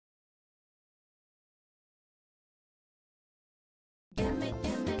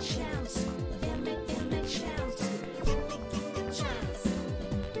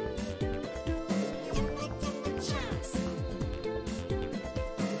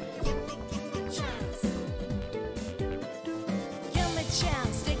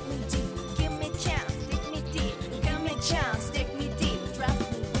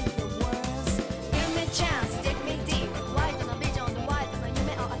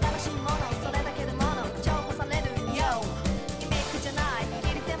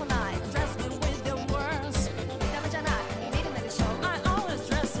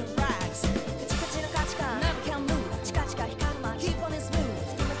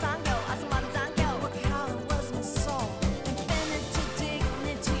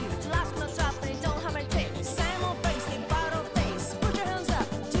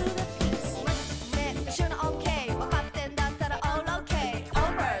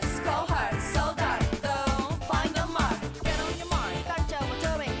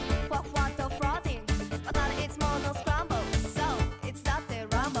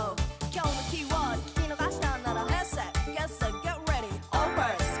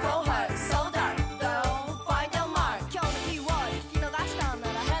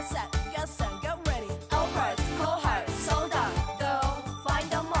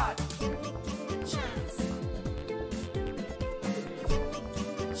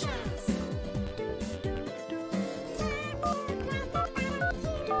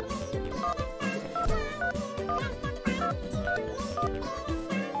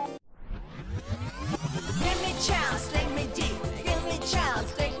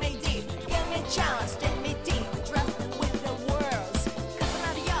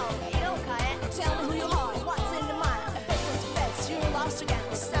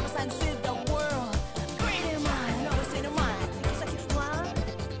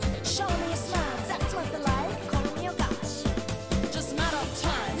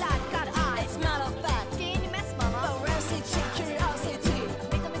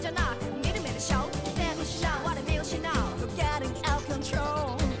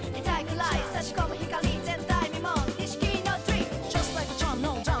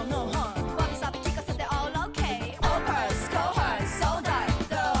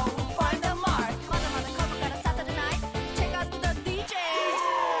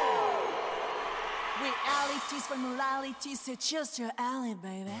It's just your alley,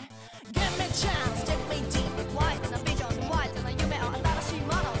 baby. Give me a chance, take me deep. White and a vision, white and a夢を新しい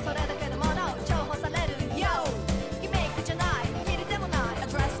もの、それだけのものを重宝されるよ。ギミックじゃない、ギリでもない。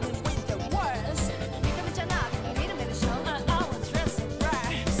Address me with the words。見た目じゃなく、見る目でしょ。And I was dressed in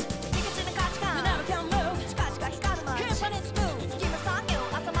brass。理屈な価値観。You never can move。チカチカ光る街。Keep on it smooth。隙間産業、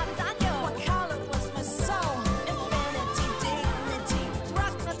朝まで残業。What color was my soul? Infinity,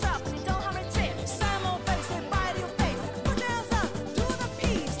 dignity。Rock the top and you don't have a tip。Same old face, they bite your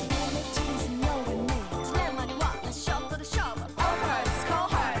face。Never にはショットで勝負 Overs, cold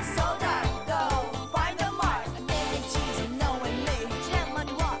heart, sold out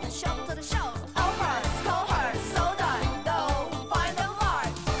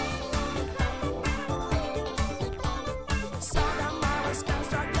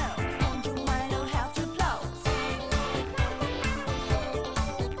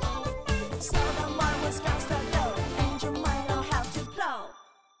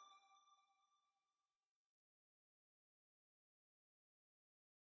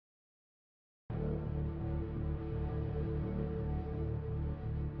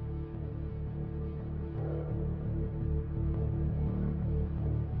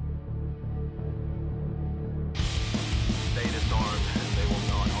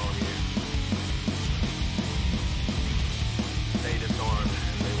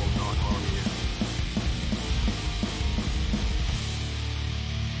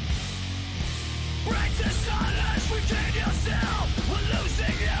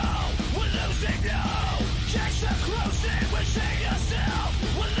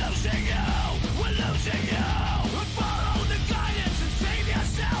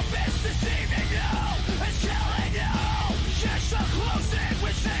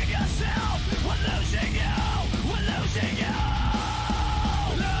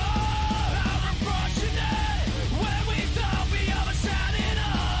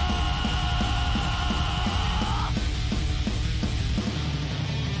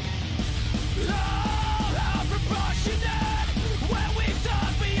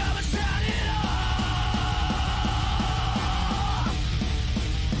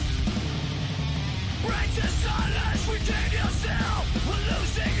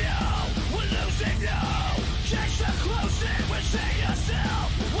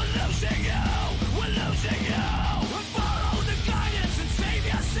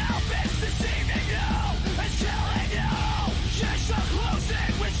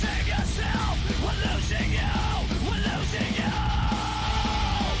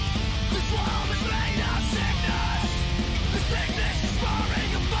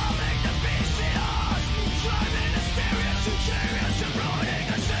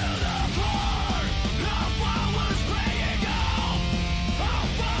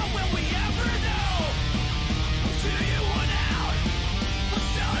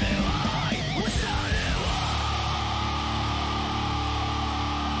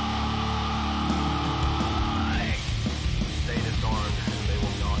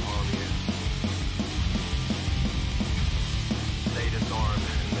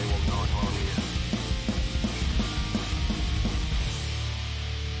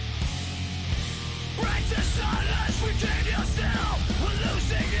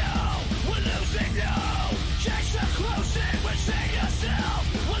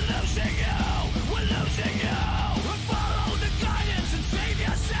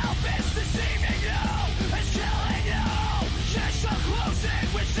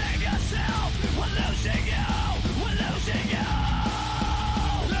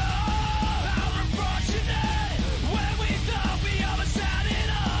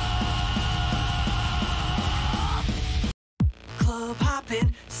Club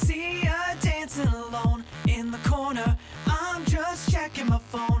hopping, see her dancing alone in the corner. I'm just checking my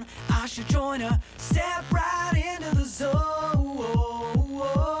phone. I should join her, step right into the zone.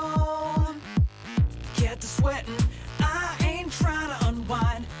 Get to sweating, I ain't trying to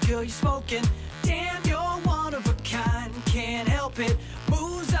unwind. Girl, you smoking, damn, you're one of a kind. Can't help it,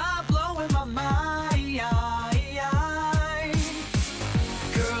 moves are blowing my mind.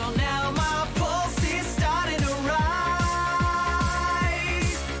 Girl, now my pulse is starting to rise.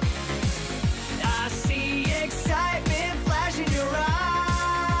 I see excitement flash in your eyes.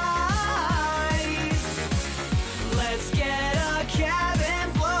 Let's get a cab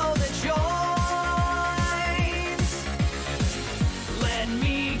and blow the joints. Let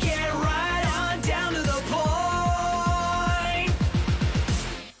me get right on down to the point.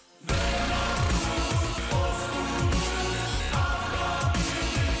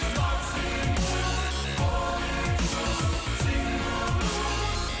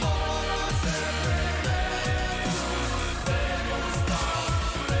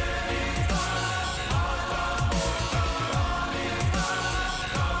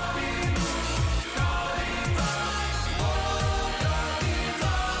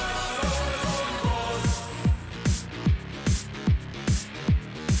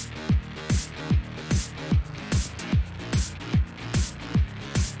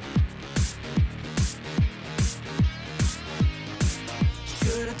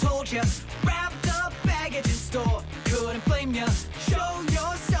 Should've told ya, wrapped up baggage in store. Couldn't blame ya, show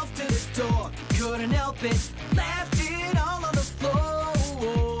yourself to the door. Couldn't help it, left it all on the floor.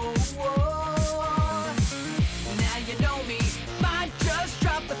 Now you know me, might just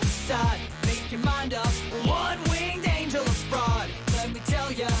drop the facade. Make your mind up, one-winged angel of fraud. Let me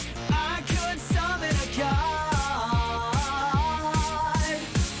tell ya, I could summon a god.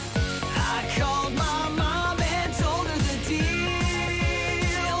 I called my mom and told her the deal.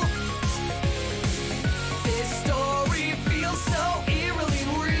 This story feels so eerily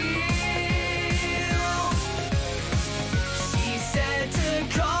real. She said to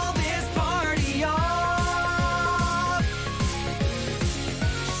call this party off.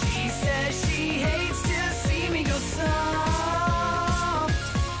 She says she hates to see me go soft.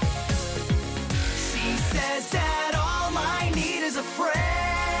 She says that all I need is a friend.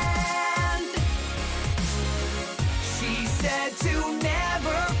 She said to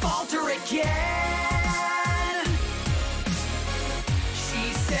never falter again.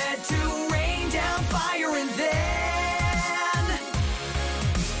 She said to rain down fire and then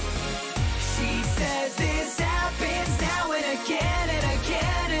she says this happens now and again and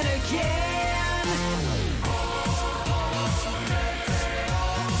again and again.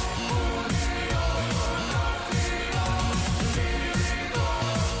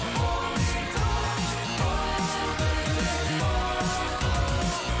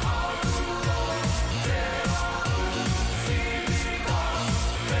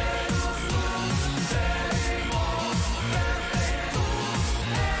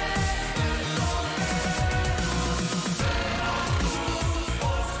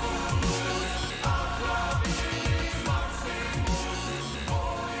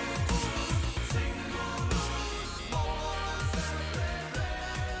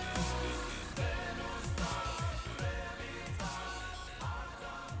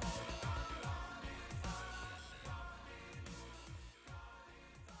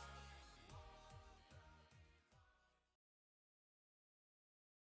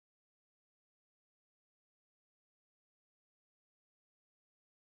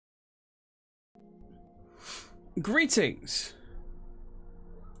 Greetings!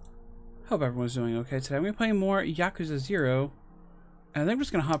 Hope everyone's doing okay today. I'm going to be playing more Yakuza 0, and I think we're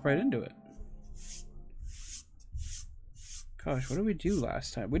just going to hop right into it. Gosh, what did we do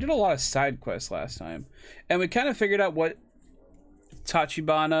last time? We did a lot of side quests last time, and we kind of figured out what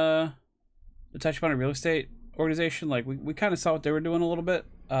Tachibana, the Tachibana real estate organization, like, we kind of saw what they were doing a little bit.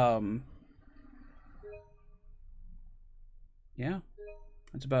 Yeah,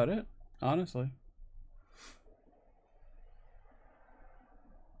 that's about it, honestly.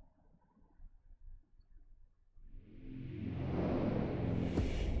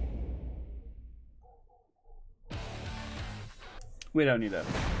 We don't need to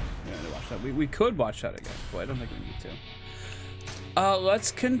watch that. We could watch that again, but I don't think we need to.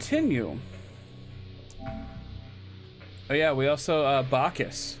 Let's continue. Oh yeah, we also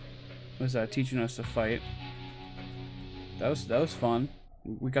Bacchus was teaching us to fight. That was fun.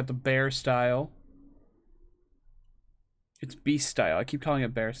 We got the bear style. It's beast style. I keep calling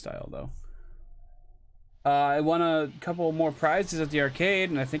it bear style though. I won a couple more prizes at the arcade,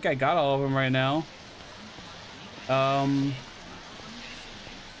 and I think I got all of them right now.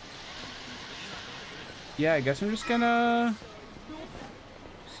 Yeah, I guess I'm just gonna...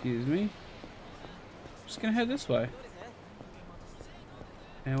 Excuse me. Just gonna head this way.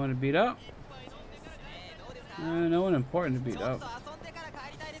 Anyone to beat up? No one important to beat up.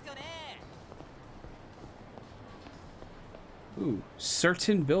 Ooh,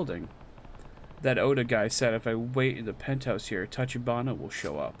 certain building. That Oda guy said if I wait in the penthouse here, Tachibana will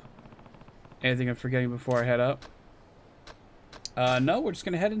show up. Anything I'm forgetting before I head up? No, we're just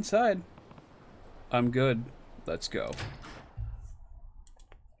gonna head inside. I'm good. Let's go.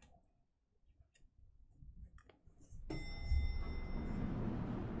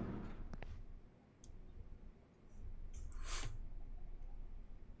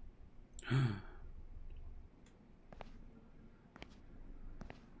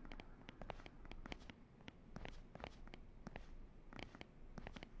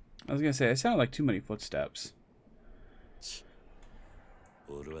 I was gonna say, it sounded like too many footsteps.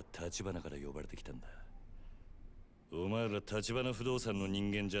 俺は立花から呼ばれてきたんだ。お前ら立花不動産の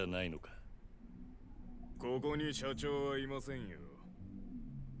人間じゃないのか。ここに社長はいませんよ。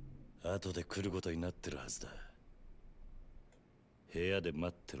後で来ることになってるはずだ。部屋で待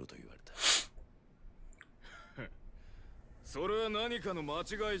ってろと言われた。それは何かの間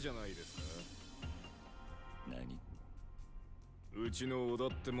違いじゃないですか。何？うちの小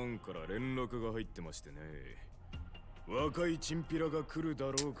田ってもんから連絡が入ってましてね。若いチンピラが来るだ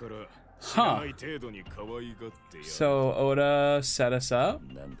ろうから、知らない程度に可愛がってやる。So Oda set us up?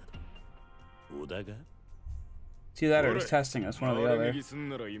 なんだと？小田が？ See that or he's testing us, one or the other. 右すん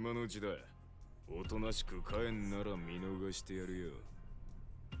なら今のうちだ。おとなしく帰んなら見逃してやるよ。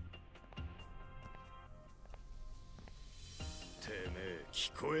てめえ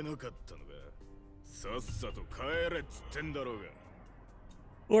聞こえなかったのか。さっさと帰れっつってんだろうが。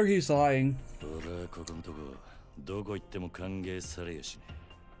Or he's lying. 俺はここのとこどこ行っても歓迎されやしね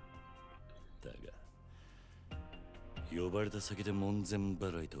え。だが呼ばれた先で門前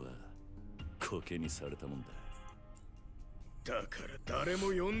払いとはコケにされたもんだ。だから誰も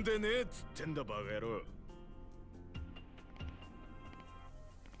呼んでねえっつってんだバカ野郎。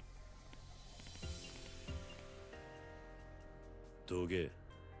どけ、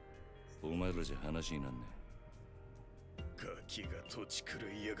お前らじゃ話になんねえ。ガキが土地狂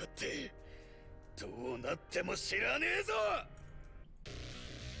いやがって。どうなっても知らねえぞ。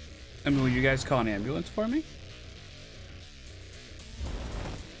 I mean, will you guys call an ambulance for me?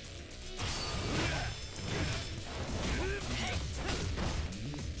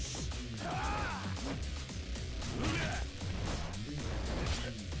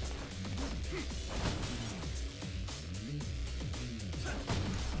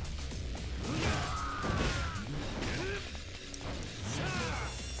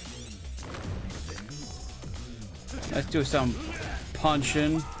 Let's do some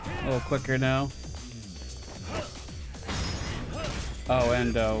punching a little quicker now. Oh,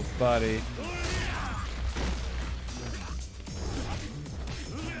 Endo, buddy.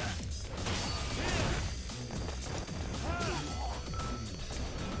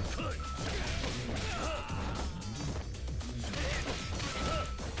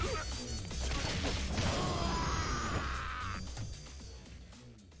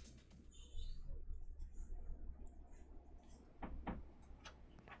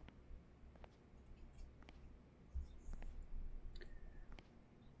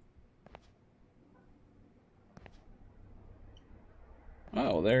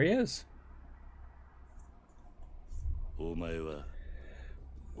 Oh, there he is. お前は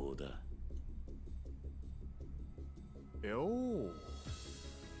小田。よ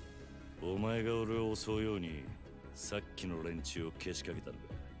お前が俺を襲うようにさっきの連中をけしかけたのか。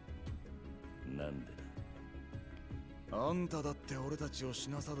なんでだ。あんただって俺たちを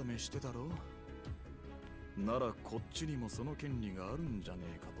品定めしてたろ。ならこっちにもその権利があるんじゃね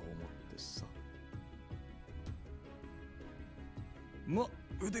えかと思ってさ。ま、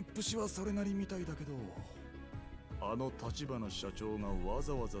腕っぷしはそれなりみたいだけど、あの立花社長がわ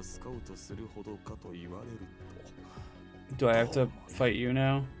ざわざスカウトするほどかと言われると。Do I have to fight you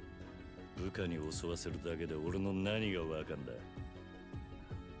now? 部下に襲わせるだけで俺の何がわかんだ。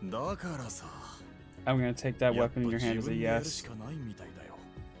だからさ。I'm gonna take that weapon in your hand as a yes. しかないみたいだよ。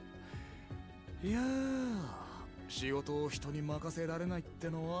いやー、仕事を人に任せられないって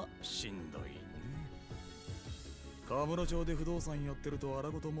のはしんどいね。河村町で不動産やってると荒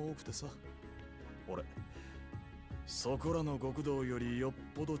事も多くてさ。俺そこらの極道よりよっ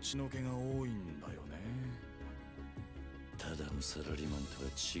ぽど血の気が多いんだよね。ただのサラリーマンとは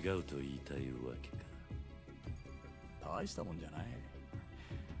違うと言いたいわけか。大したもんじゃない。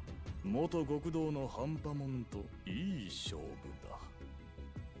元極道の半端もんといい勝負だ。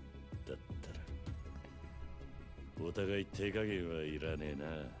だったらお互い手加減はいらね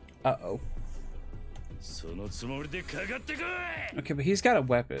えな。Uh-oh. そのつもりでかかってこい。 Okay, but he's got a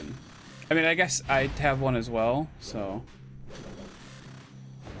weapon. I mean, I guess I have one as well, so...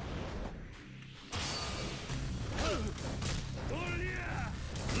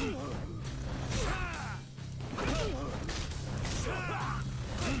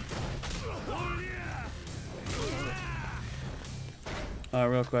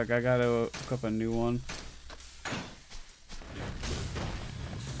 Real quick, I gotta equip a new one.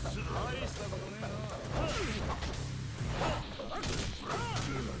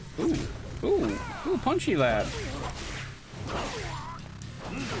 Ooh, punchy lad.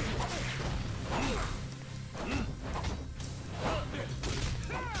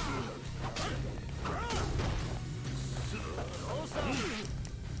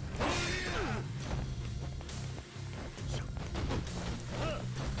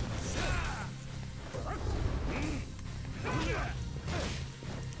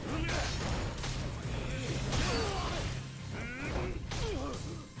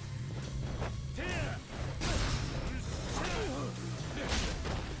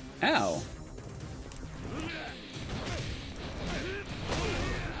 Ow.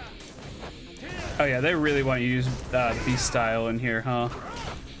 Oh yeah, they really want you to use beast style in here, huh?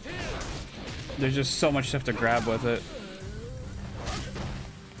 There's just so much stuff to grab with it.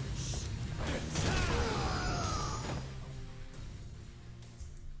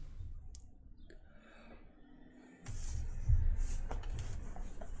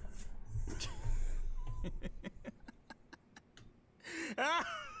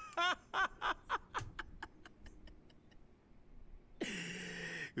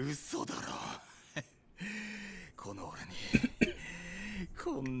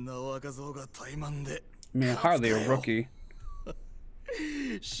 Man, hardly a rookie.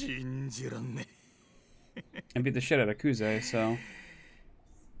 And beat the shit out of Yakuza, so.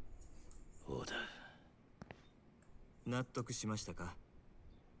 そうだ。納得しましたか、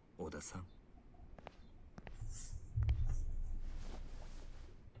小田さん。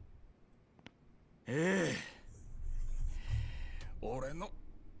ええ。俺の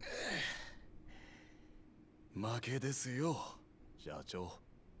負けですよ、社長。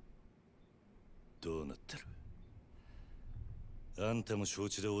どうなってる？あんたも承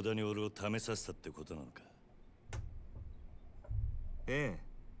知で小田に俺を試させたってことなのか？ええ。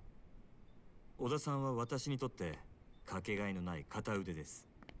小田さんは私にとってかけがえのない片腕です。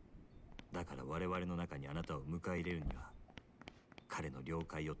だから我々の中にあなたを迎え入れるには彼の了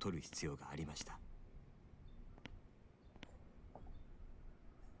解を取る必要がありました。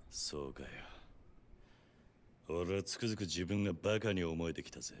そうかよ。俺はつくづく自分がバカに思えて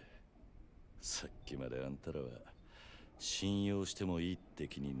きたぜ。さっきまであんたらは信用してもいいって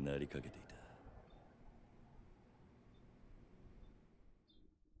気になりかけてい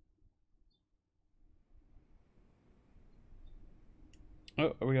た。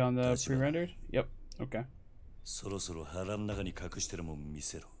Oh, are we on the pre-rendered? Yep. Okay. そろそろ腹の中に隠してるもん見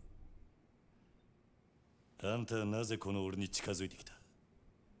せろ。あんたはなぜこの俺に近づいてきた？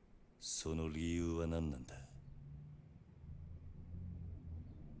その理由は何なんだ？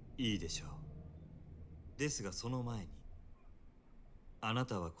いいでしょう。ですがその前に、あな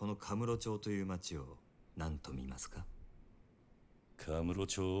たはこのカムロ町という町を何と見ますか？カムロ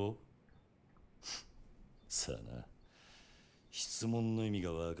町？さあな。質問の意味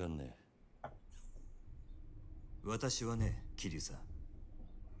がわかんねえ。私はね、桐生さん。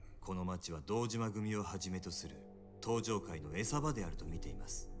この町は堂島組をはじめとする登場界の餌場であると見ていま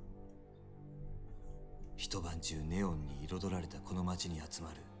す。一晩中ネオンに彩られたこの町に集ま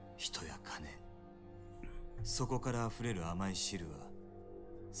る人や金、そこから溢れる甘い汁は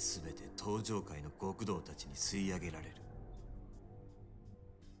全て登場界の極道たちに吸い上げられる。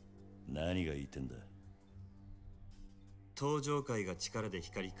何が言ってんだ？登場界が力で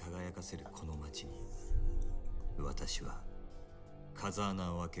光り輝かせるこの町に、私は風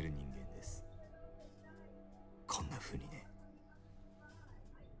穴を開ける人間です。こんな風にね。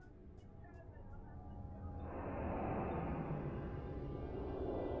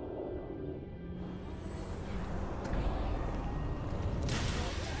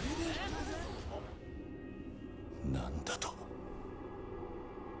なんだと？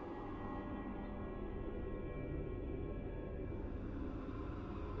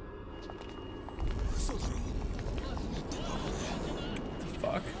嘘だろ。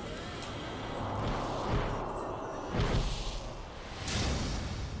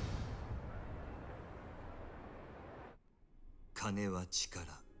は力。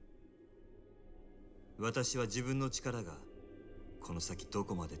私は自分の力がこの先ど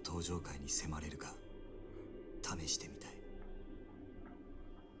こまで登場界に迫れるか試してみたい。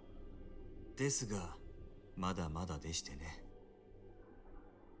ですがまだまだでしてね。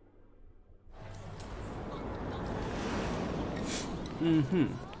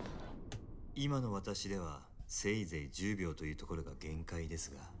今の私ではせいぜい10秒というところが限界で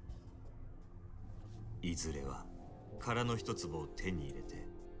すが、いずれは殻の一粒を手に入れて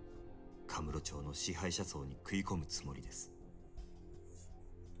カムロ町の支配者層に食い込むつもりです。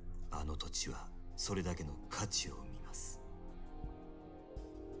あの土地はそれだけの価値を生みます。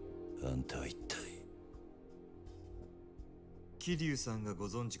あんたは一体。桐生さんがご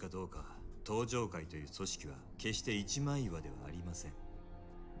存知かどうか、登場会という組織は決して一枚岩ではありません。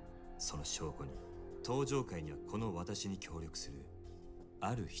その証拠に登場会にはこの私に協力する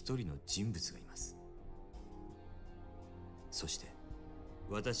ある一人の人物がいます。そして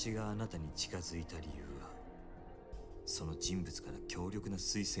私があなたに近づいた理由はその人物から強力な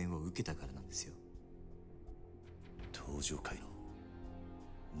推薦を受けたからなんですよ。登場界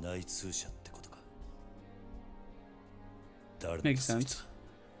の内通者ってことか。誰だ Makes sense.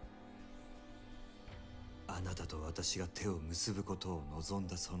 あなたと私が手を結ぶことを望ん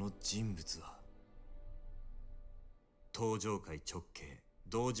だその人物は登場界直系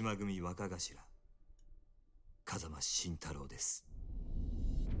堂島組若頭風間慎太郎です。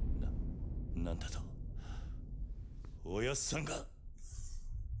なんだとおやっさんが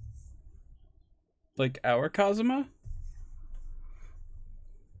Like our Kazuma?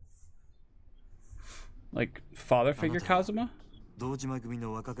 Like father figure Kazuma? 堂島組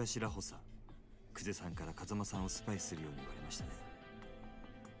の若頭補佐久世さんから風間さんをスパイするように言われましたね。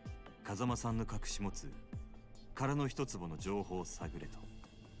風間さんの隠し持つ殻の一坪の情報を探れと。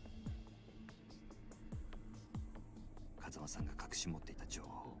風間さんが隠し持っていた情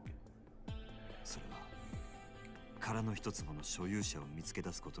報、それは殻の一坪の所有者を見つけ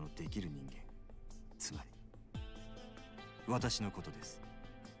出すことのできる人間、つまり私のことです。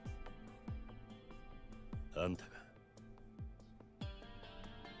あんたが。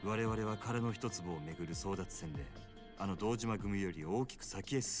我々は殻の一坪をめぐる争奪戦であの堂島組より大きく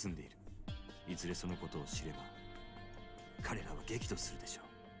先へ進んでいる。いずれそのことを知れば彼らは激怒するでしょう。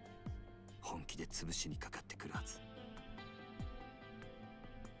本気で潰しにかかってくるはず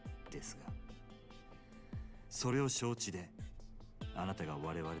ですが、それを承知であなたが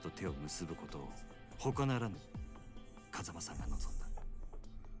我々と手を結ぶことを他ならぬ風間さんが望んだ。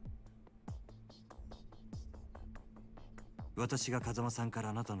私が風間さんから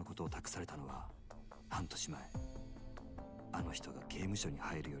あなたのことを託されたのは半年前、あの人が刑務所に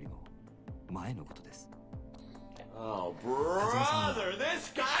入るよりも前のことです。Oh, 風間さんは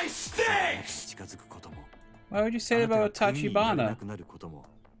this guy stinks! 近づくことも Why would you say that about あなたが組になれ Tachibana? なくなることも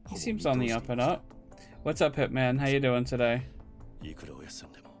He seems on the up and up. What's up, Hitman? How you doing today? いくらおやっさ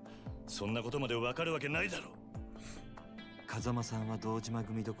んでもそんなことまでわかるわけないだろう。風間さんは堂島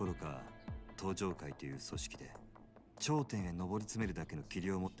組どころか登場会という組織で頂点へ上り詰めるだけの器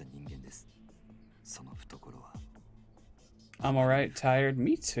量を持った人間です。その懐は I'm alright, tired.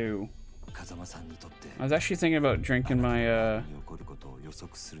 Me too. 風間さんにとって I was actually thinking about drinking my 起こることを予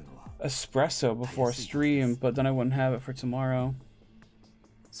測するのは espresso before stream, but then I wouldn't have it for tomorrow.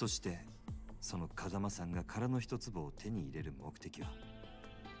 そしてその風間さんが殻の一粒を手に入れる目的は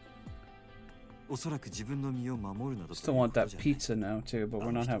おそらく自分の身を守るなど Still want that pizza now too, but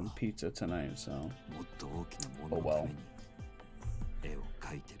we're not having pizza tonight, so もっと大きなもののために絵を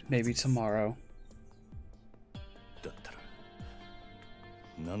描いてる。 maybe tomorrow. だったら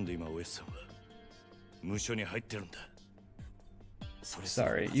なんで今おやっさんは無所に入ってるんだ。それ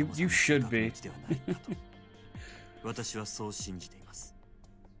Sorry, you should be. ではないかと私はそう信じています。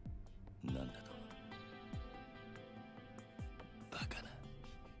なんだとバカな。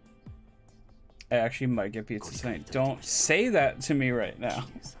 I actually might get pizza tonight. Don't say that to me right now.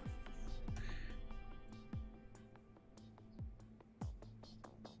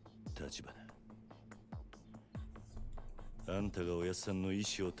 立花、あんたがおやっさんの意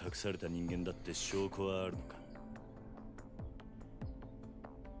思を託された人間だって証拠はあるのか。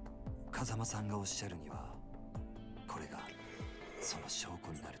風間さんがおっしゃるにはこれがその証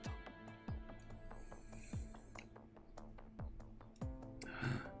拠になると。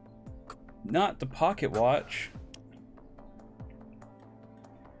Not the pocket watch.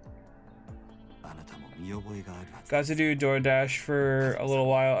 あなたも見覚えがあるはず。 Got to do DoorDash for a little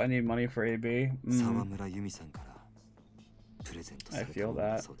while. I need money for AB. 沢村由美さんからプレゼントされたもの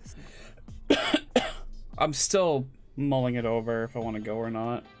だそうですね。I'm still mulling it over if I want to go or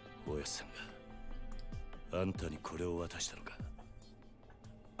not. おやっさんがあんたにこれを渡したのか。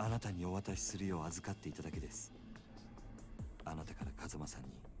あなたにお渡しするよう預かっていただけです。あなたから風間さんに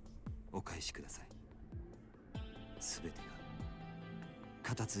お返しください。すべてが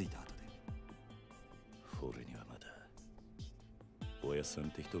片付いた後で。俺にはまだおやさん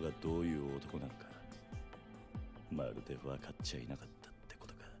って人がどういう男なのかまるで分かっちゃいなかったってこ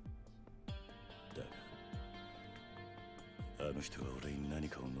とか。だがあの人が俺に何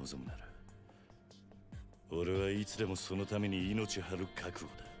かを望むなら俺はいつでもそのために命張る覚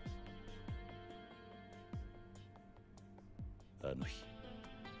悟だ。あの日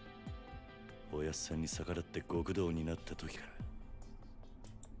おやっさんに逆らって極道になった時か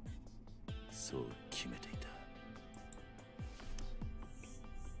らそう決めていた。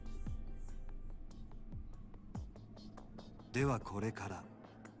ではこれから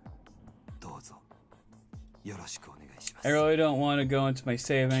どうぞよろしくお願いします。 I really don't want to go into my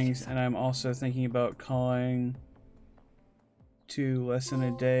savings, and I'm also thinking about calling to less than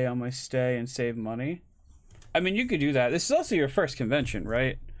a day on my stay and save money. I mean, you could do that. This is also your first convention,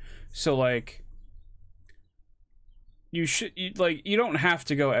 right? So like you don't have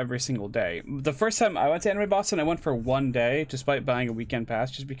to go every single day. The first time I went to Anime Boston, I went for 1 day despite buying a weekend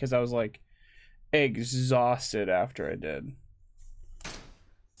pass just because I was like exhausted after I did.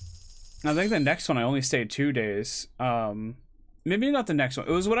 I think the next one I only stayed 2 days. Maybe not the next one.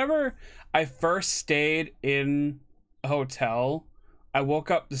 It was whatever I first stayed in a hotel. I woke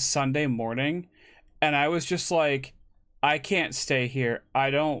up the Sunday morning and I was just like, I can't stay here.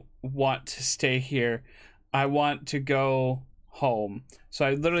 I don't want to stay here. I want to go home. So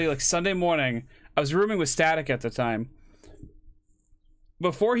I literally, like, Sunday morning, I was rooming with Static at the time.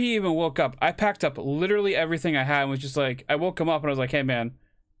 Before he even woke up, I packed up literally everything I had and was just like, I woke him up and I was like, hey man,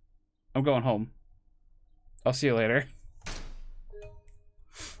 I'm going home. I'll see you later.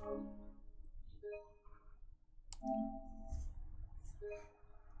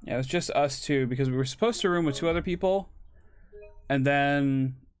 Yeah, it was just us two because we were supposed to room with 2 other people. And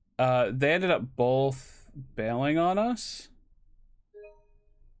then they ended up both bailing on us.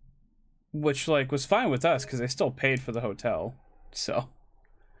 Which, like, was fine with us because they still paid for the hotel. So.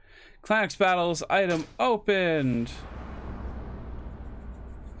 Climax battles, item opened.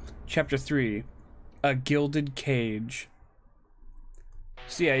 Chapter 3. A Gilded Cage.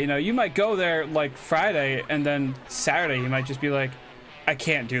 So yeah, you know, you might go there like Friday and then Saturday you might just be like, I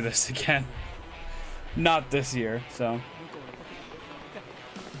can't do this again. Not this year, so.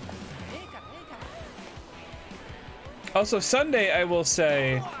 Also, Sunday, I will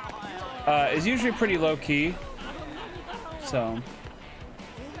say, is usually pretty low-key. So.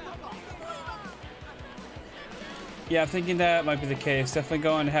 Yeah, I'm thinking that might be the case. Definitely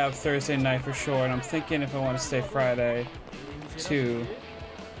going to have Thursday night for sure. And I'm thinking if I want to stay Friday, too.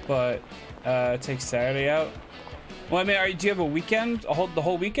 But, take Saturday out. Well, I mean, do you have a weekend? The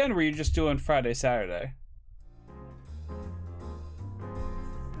whole weekend? Or are you just doing Friday, Saturday?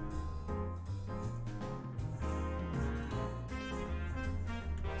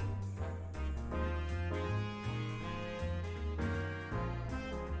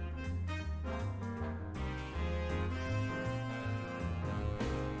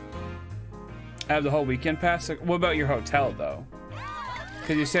 I have the whole weekend pass. What about your hotel though?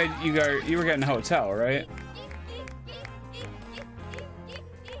 Because you said you were getting a hotel, right?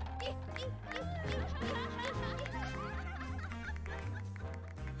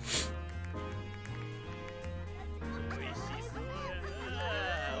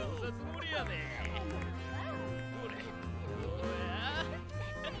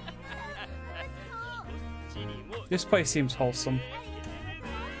 This place seems wholesome.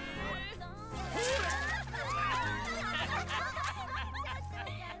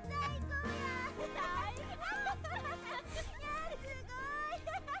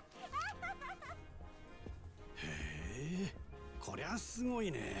 Hey, すごい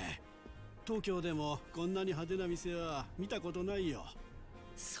ね。東京でもこんなに派手な店は見たことないよ。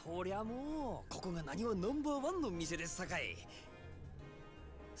そりゃもうここが何はナンバーワンの店ですさかい。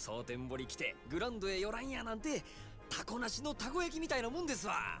蒼天堀来てグランドへ寄らんやなんてタコなしのたこ焼きみたいなもんです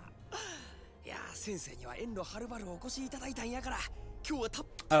わ。いや先生には遠路はるばるお越しいただいたんやから今日はたっ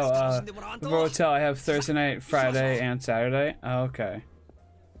ぷり楽しんでもらわんと。The hotel I have Thursday night, Friday, and Saturday. Oh, okay.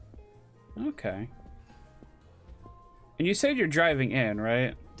 Okay. And you said you're driving in,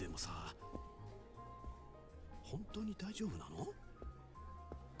 right? でもさ、本当に大丈夫なの？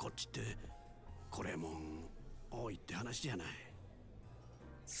こっちってこれもん多いって話じゃない。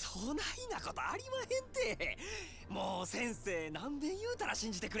そないなことありまへんて。もう先生何遍言うたら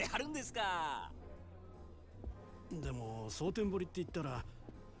信じてくれはるんですか。でも蒼天堀って言ったら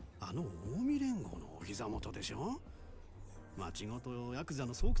あの近江連合のお膝元でしょ。町ごとヤクザ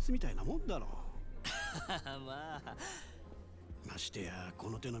の巣窟みたいなもんだろ。まあましてやこ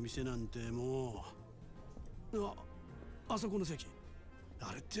の手の店なんてもう、あそこの席、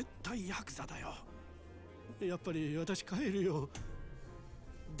あれ絶対ヤクザだよ。やっぱり私帰るよ。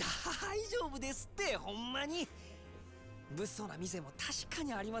大丈夫ですってほんまに。物騒な店も確か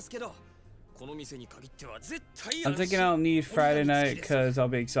にありますけど、この店に限っては絶対。I'm thinking I'll need Friday night because I'll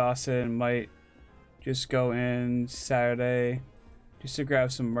be exhausted and might just go in Saturday just to grab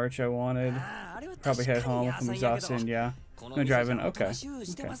some merch I wanted. Probably head home if I'm exhausted. And yeah, I'm gonna drive in. Okay.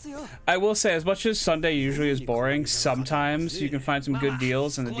 I will say, as much as Sunday usually is boring, sometimes you can find some good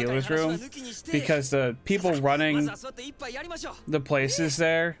deals in the dealer's room because the people running the places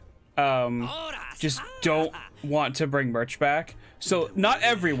there just don't want to bring merch back. So not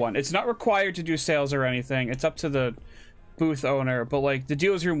everyone, it's not required to do sales or anything. It's up to the booth owner, but like the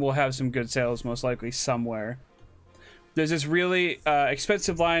dealer's room will have some good sales most likely somewhere. There's this really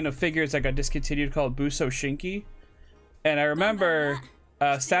expensive line of figures that got discontinued called Buso Shinki. And I remember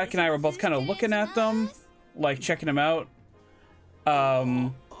Static and I were both kind of looking at them, like checking them out.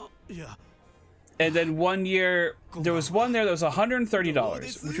 And then one year, there was one there that was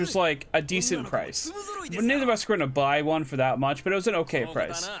 $130, which was like a decent price. But neither of us were going to buy one for that much, but it was an okay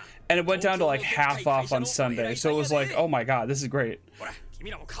price. And it went down to like half off on Sunday, so it was like, oh my god, this is great.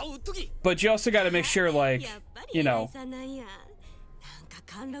 But you also got to make sure, like, you know,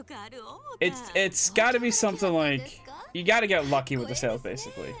 it's got to be something like, you got to get lucky with the sales,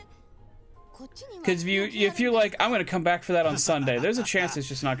 basically. Because if you're like, I'm going to come back for that on Sunday, there's a chance it's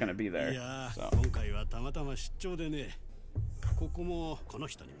just not going to be there. So.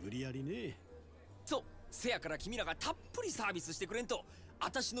 そうせやから君らがたっぷりサービスしてくれんと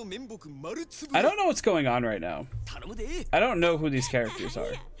私の面目丸つぶれ。 I don't know what's going on right now. I don't know who these characters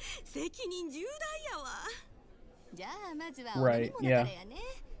are. 責任重大やわ。じゃあまずは Right, yeah.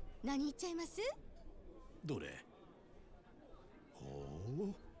 何言っちゃいます？どれ？ほ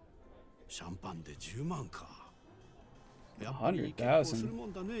う、シャンパンで10万か。やっぱり結構するも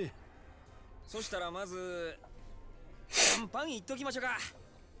んだね。そしたらまずシャンパンいっときましょうか。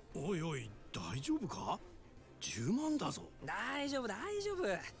おいおい、大丈夫か？10万だぞ。大丈夫大丈夫。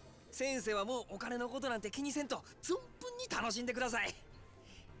先生はもうお金のことなんて気にせんと存分に楽しんでください。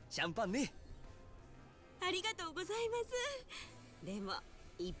シャンパンね。ありがとうございます。でも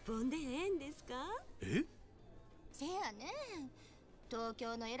一本でええんですか？え？せやね。東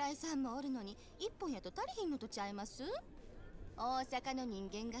京の偉いさんもおるのに一本やと足りひんのとちゃいます？大阪の人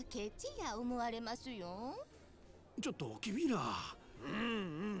間がケチや思われますよ。ちょっと君ら。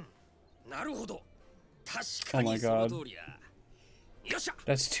なるほど。確かにその通りや。よっしゃ。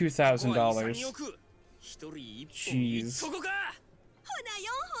That's $2,000. Jeez。そこか。ほな4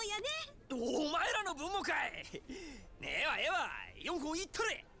本やね。お前らの分もかい。ねえわええわ。4本いっと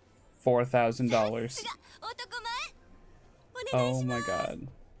れ。$4,000. 男前。お願いします。Oh my god. す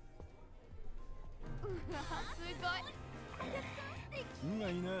ごい。うま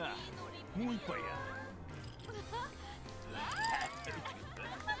いな。もう一杯や。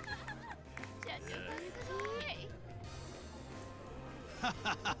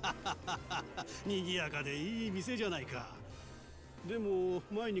賑やかでいい店じゃないか。でも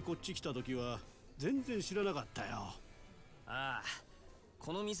前にこっち来た時は全然知らなかったよ。ああ、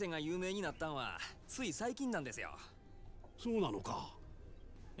この店が有名になったんはつい最近なんですよ。そうなのか。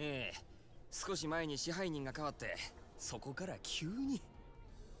ええ、少し前に支配人が変わってそこから急に。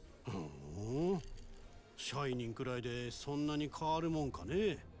支配人くらいでそんなに変わるもんか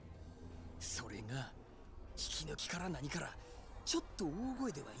ね。それが引き抜きから何からちょっと大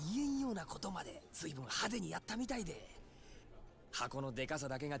声では言えんようなことまで随分派手にやったみたいで、箱のでかさ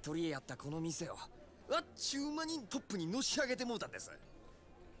だけが取り柄やったこの店をあっちゅう間にトップにのし上げてもうたんです。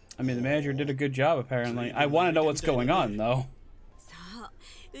 I mean, the manager did a good job apparently. I want to know what's going on though. そ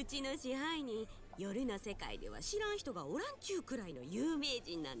う、うちの支配人、夜の世界では知らん人がおらんちゅうくらいの有名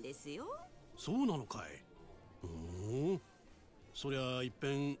人なんですよ。そうなのかい。そりゃいっ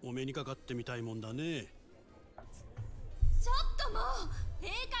ぺんお目にかかってみたいもんだね。ちょっともうええ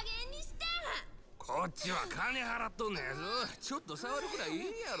加減にして。こっちは金払っとんねやぞ。ちょっと触るくらいいいや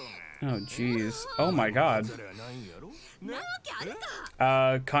ろ。 Oh jeez. Oh my god. なわけある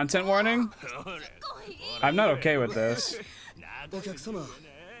か。Content warning? I'm not okay with this. お客様、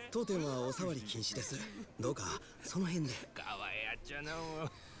当店はお触り禁止です。どうかその辺で。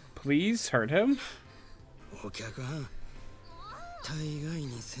Please hurt him? お客はん、大概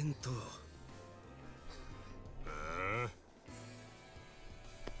にせんと。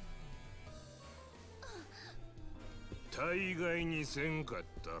大概にせんかっ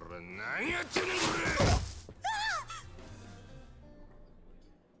たら何やってんねんこれ。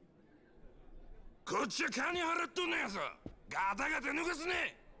ちは金払っとんのやぞ。ガタガタ抜かす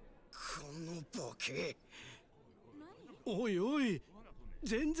ね。このボケ。おいおい、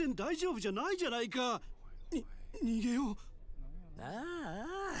全然大丈夫じゃないじゃないか。逃げよう。あ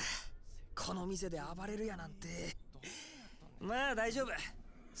あ、この店で暴れるやなんて。まあ大丈夫、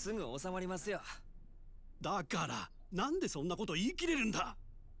すぐ収まりますよ。だからなんでそんなこと言い切れるんだ。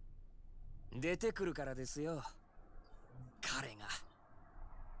出てくるからですよ、彼が。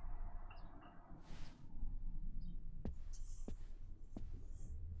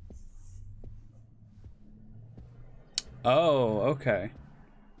Oh, okay.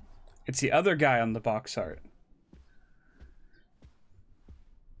 It's the other guy on the box art.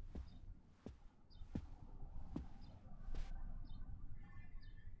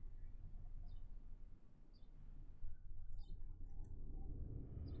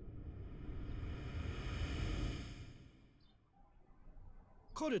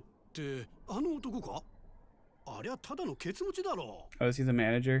 Oh, is he the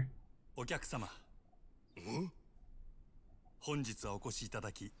manager? お客様、本日はお越しいた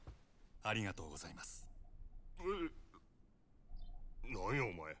だきありがとうございます。何や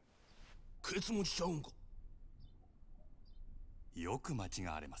お前、ケツ持ちちゃうんか。よく間違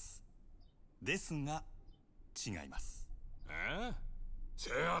われます。ですが違います。せ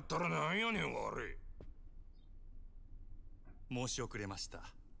やったらなんやねん悪い。申し遅れました。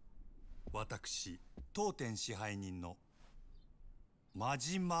私、当店支配人の真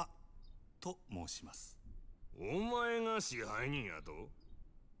島と申します。お前が支配人やと？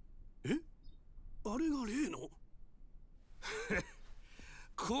あれが例の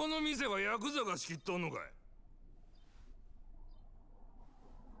この店はヤクザが仕切っとんのかい。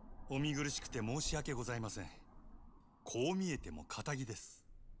お見苦しくて申し訳ございません。こう見えても堅気です。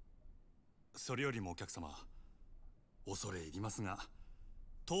それよりもお客様、恐れ入りますが、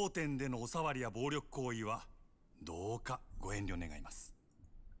当店でのお触りや暴力行為はどうかご遠慮願います。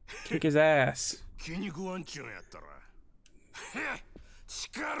Kick his ass. 気に食わんちゅうんやったら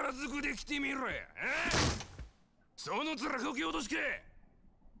力ずくで来てみろや。その面こき落としけ。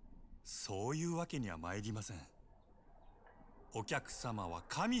そういうわけには参りません。お客様は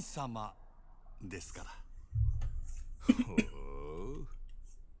神様ですから。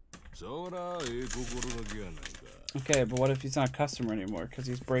そらええ心がけやないか。Okay, but what if he's not a customer anymore because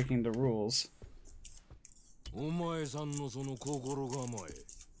he's breaking the rules? お前さんのその心構え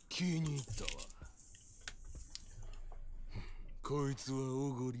気に入ったわ。こいつは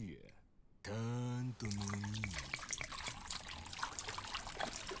おごりや。たーんともいい。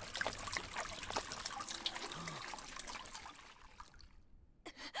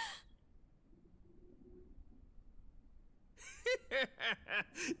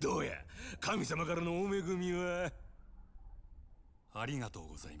どうや、神様からのお恵みは。ありがとう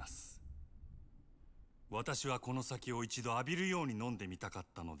ございます。私はこの酒を一度浴びるように飲んでみたかっ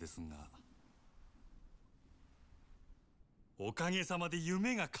たのですが、おかげさまで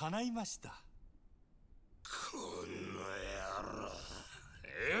夢が叶いました。この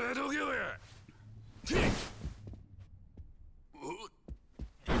野郎。どけよや。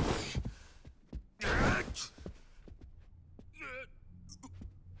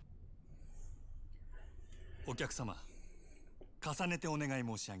お客様、重ねてお願い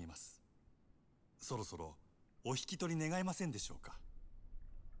申し上げます。そろそろお引き取り願えませんでしょうか。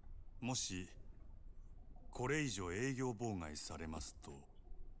もしこれ以上営業妨害されますと。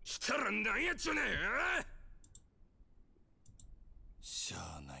したら何やっちゅうねん。しゃ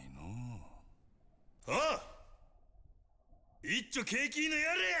あないのう。ああ、一丁景気の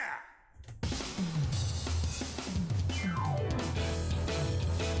やれや。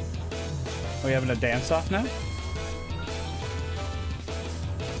Are we having a dance off now?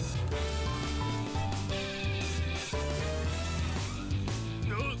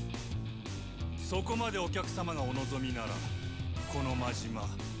 そこまでお客様がお望みなら、この真島、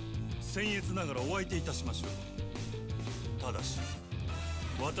僭越ながらお相手いたしましょう。ただし、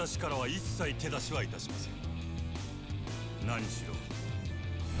私からは一切手出しはいたしません。何し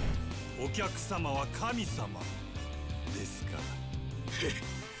ろ、お客様は神様ですから。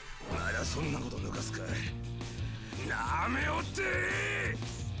まだそんなこと抜かすか。なめおって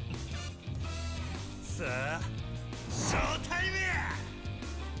さあ、ショータイムや。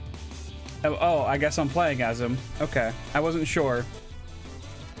Oh, I guess I'm playing as him. Okay, I wasn't sure.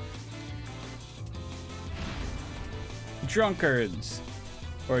 Drunkards.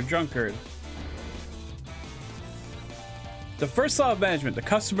 Or a drunkard. The first law of management, the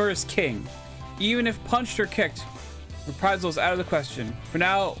customer is king. Even if punched or kicked, reprisal is out of the question. For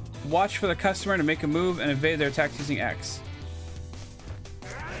now, watch for the customer to make a move and evade their attacks using X.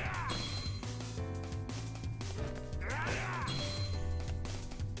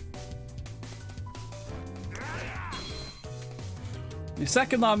 The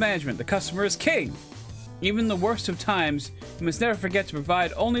second law of management, the customer is king. Even in the worst of times, you must never forget to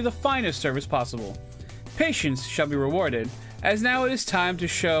provide only the finest service possible. Patience shall be rewarded, as now it is time to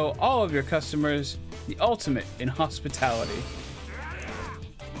show all of your customers the ultimate in hospitality.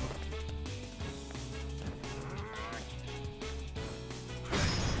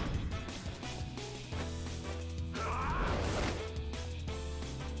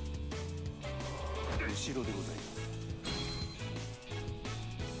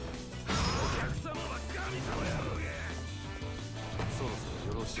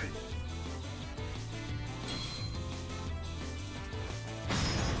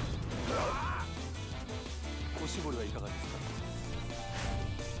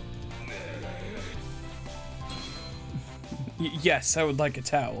 Yes, I would like a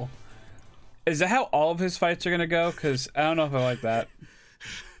towel. Is that how all of his fights are gonna go? Because I don't know if I like that.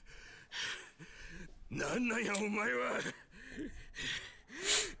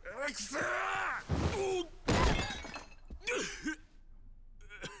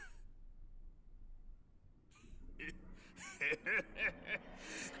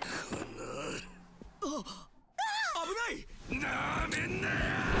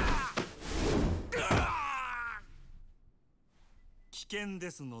危険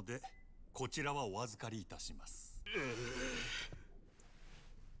ですので、こちらはお預かりいたします。あ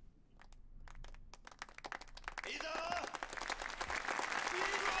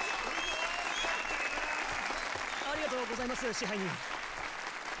りがとうございます、支配人。さ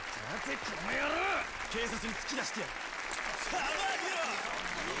て、この野郎、警察に突き出してやる。さばけ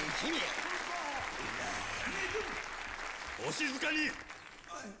ろ、君。お静かに。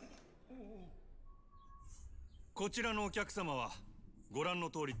こちらのお客様はご覧の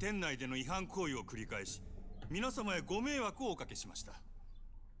通り店内での違反行為を繰り返し、皆様へご迷惑をおかけしました。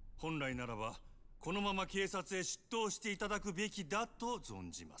本来ならばこのまま警察へ出頭していただくべきだと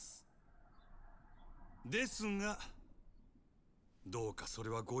存じます。ですが、どうかそれ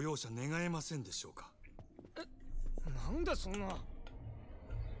はご容赦願えませんでしょうか。なんだそんな。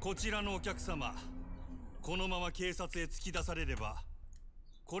こちらのお客様、このまま警察へ突き出されれば、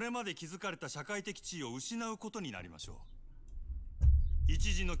これまで築かれた社会的地位を失うことになりましょう。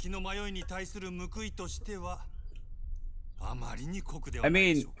一時の気の迷いに対する報いとしては、あまりに酷ではな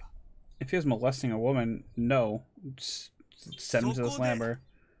いでしょうか。If he was molesting a woman, no. Send him to the slammer.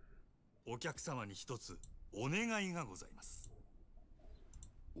 お客様に一つお願いがございます。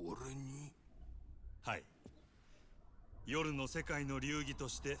俺に？はい。夜の世界の流儀と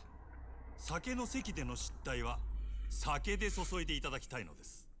して、酒の席での失態は酒で注いでいただきたいので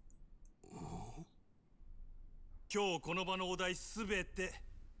す。今日この場のお題すべて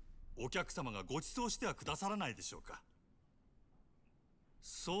お客様がご馳走してはくださらないでしょうか。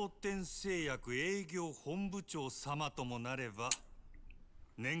蒼天製薬営業本部長様ともなれば、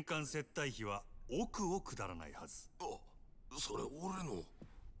年間接待費は億を下らないはず。あ、それ俺の。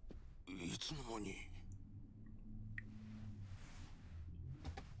いつの間に。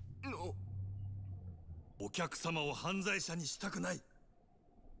お客様を犯罪者にしたくない。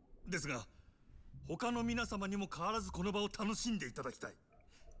ですが、他の皆様にも変わらずこの場を楽しんでいただきたい。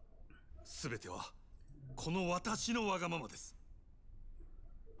すべてはこの私のわがままです。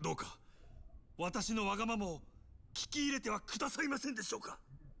どうか私のわがままを聞き入れてはくださいませんでしょうか。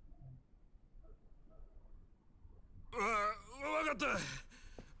わかった。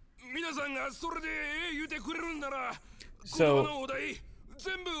皆さんがそれで言うてくれるんなら、この場のお題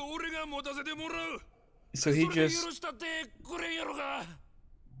全部俺が持たせてもらう。So he just... 許したってくれんやろか。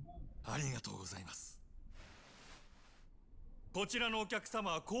ありがとうございます。こちらのお客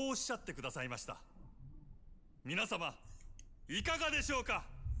様はこうおっしゃってくださいました。皆様いかがでしょうか。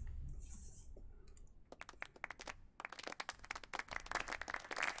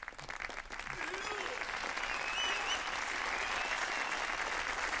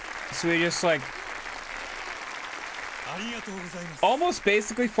So he just like almost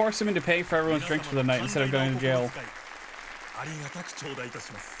basically forced him into paying for everyone's drinks for the night instead of going to jail.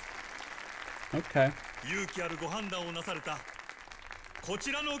 Okay.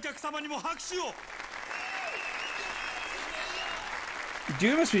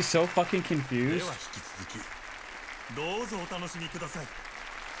 Dude must be so fucking confused.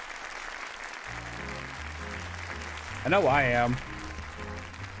 I know I am.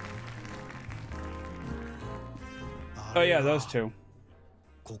 Oh yeah, those two.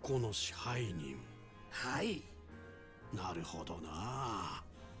 ここの支配人。はい。なるほどな。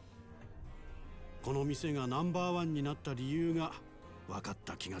この店がナンバーワンになった理由が分かっ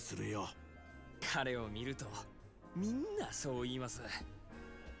た気がするよ。彼を見るとみんなそう言います。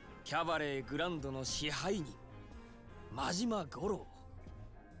キャバレーグランドの支配人、真島五郎。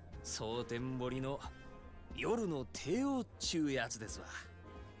蒼天堀の夜の帝王っちゅうやつですわ。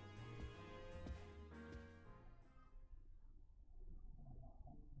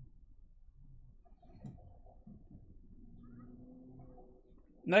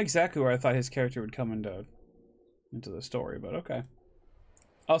Not exactly where I thought his character would come into the story, but okay.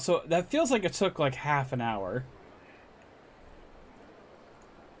 Also, that feels like it took like half an hour.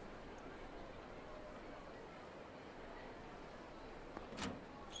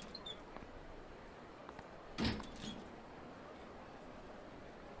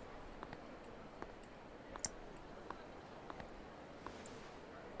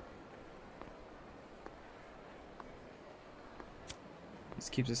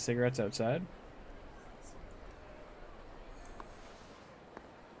 Just keeps his cigarettes outside.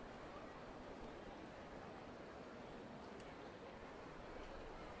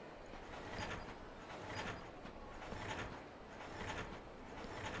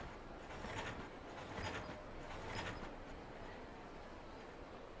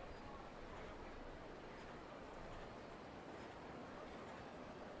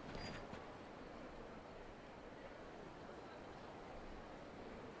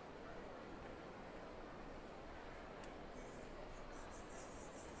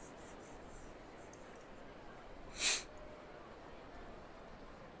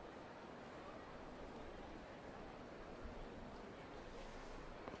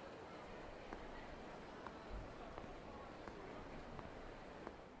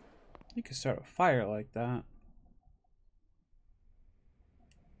 You could start a fire like that.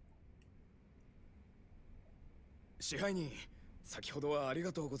 支配人、先ほどはあり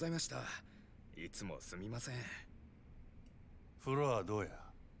がとうございました。いつもすみません。風呂はどうや？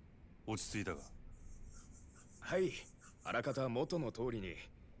落ち着いたか？はい、あらかた元の通りに。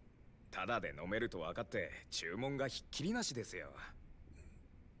ただで飲めると分かって注文がひっきりなしですよ。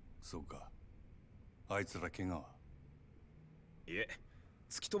そうか。あいつら怪我は？いえ、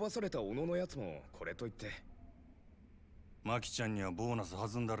突き飛ばされた小野のやつもこれと言って。マキちゃんにはボーナス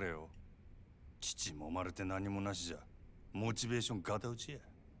弾んだれよ。父もまれて何もなしじゃモチベーションガタ打ちや。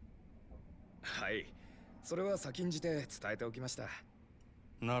はい、それは先んじて伝えておきました。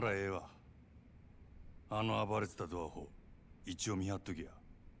ならええわ。あの暴れてたドアホ一応見張っときや。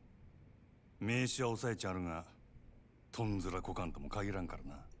名刺は押さえちゃるがとんずらこかんとも限らんから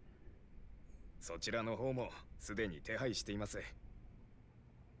な。そちらの方もすでに手配しています。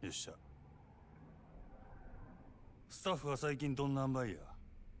よっしゃ。スタッフは最近どんな塩梅や？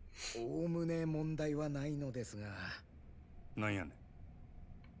おおむね問題はないのですが。なんやねん。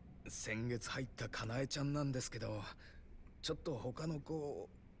先月入ったかなえちゃんなんですけど、ちょっと他の子、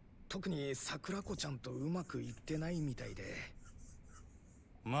特に桜子ちゃんとうまくいってないみたいで。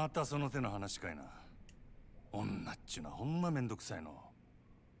またその手の話かいな。女っちゅうのはほんまめんどくさいの。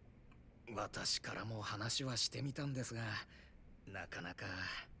私からも話はしてみたんですが、なかなか。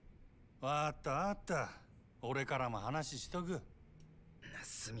わかったわかった。俺からも話しとく。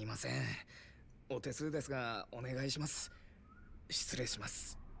すみません。お手数ですがお願いします。失礼しま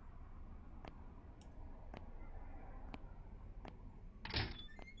す。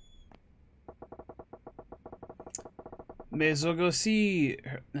May as well go see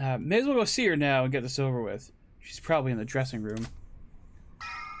her now and get this over with. She's probably in the dressing room.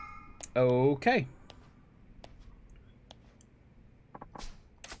 Okay.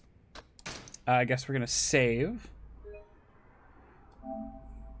 I guess we're gonna save.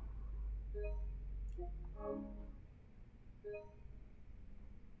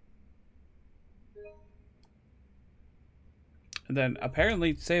 And then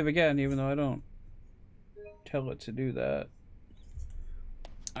apparently save again, even though I don't tell it to do that.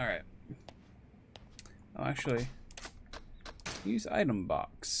 Alright. Oh, actually, use item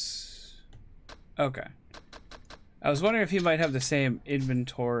box. Okay. I was wondering if he might have the same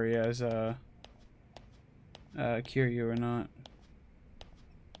inventory as Kiryu or not.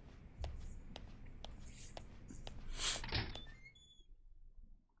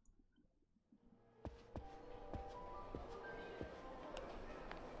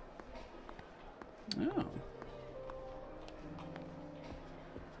 Oh.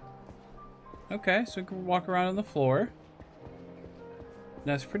 Okay, so we can walk around on the floor.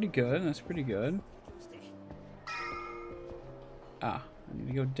 That's pretty good. That's pretty good. Ah, I need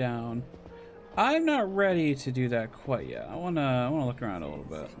to go down. I'm not ready to do that quite yet. I wanna look around a little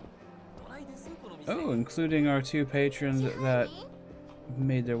bit. Oh, including our two patrons that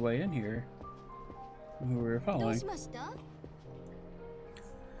made their way in here, who we were following.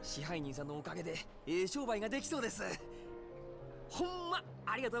 支配人さんのおかげで商売ができそうです。ほんま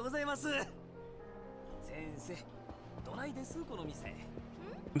ありがとうございます。先生、どないですこの店？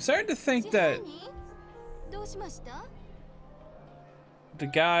 I'm starting to think that the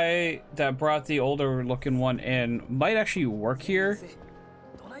guy that brought the older looking one in might actually work here.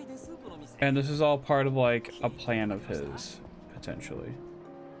 And this is all part of like a plan of his, potentially.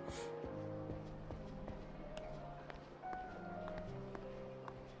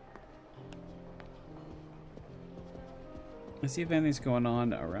 Let's see if anything's going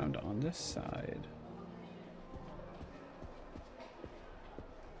on around on this side.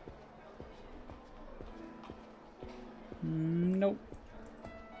 Nope.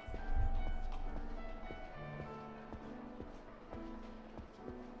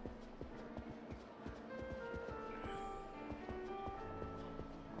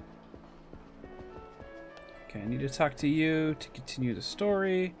 Okay, I need to talk to you to continue the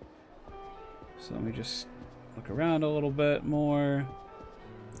story. So let me just look around a little bit more.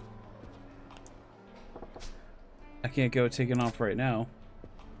 I can't go taking off right now.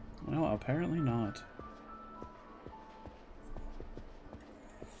 No, apparently not.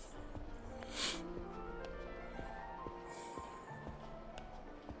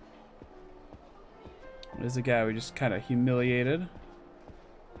 There's a guy we just kind of humiliated.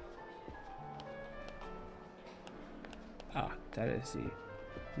 Ah, that is the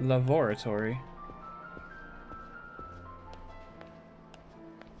laboratory.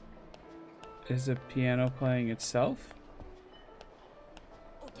 Is the piano playing itself?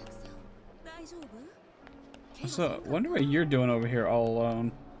 So, wonder what you're doing over here all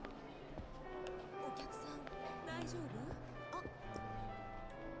alone.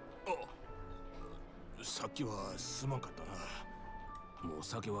 さっきはすまんかったな。もう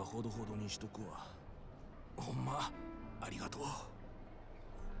酒はほどほどにしとくわ。ほんまありがとう。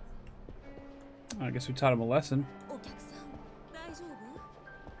I guess we taught him a lesson.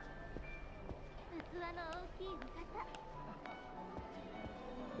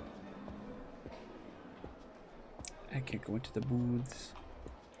 I can't go into the booths.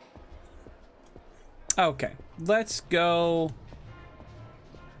 Okay, let's go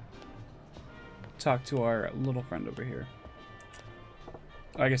talk to our little friend over here.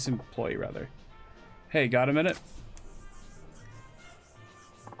 I guess employee, rather. Hey, got a minute?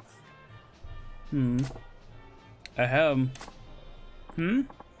 Ahem.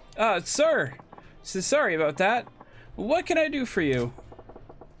 Sir! So sorry about that. What can I do for you?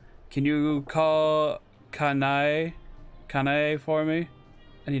 Can you call Kanae for me?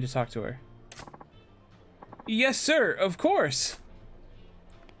 I need to talk to her. Yes, sir, of course.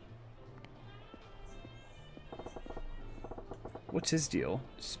 What's his deal?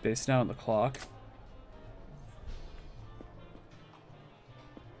 Spacing out on the clock.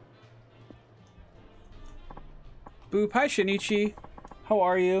 Boop, hi Shinichi. How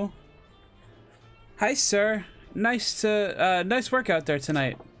are you? Hi, sir. Nice work out there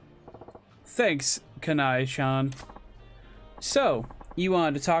tonight. Thanks, Kanai-chan. So, you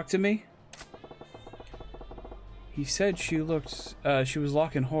wanted to talk to me? He said she was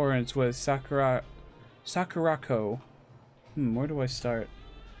locking horns with Sakurako. Where do I start?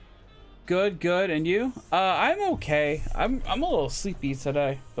 Good, and you? I'm okay. I'm a little sleepy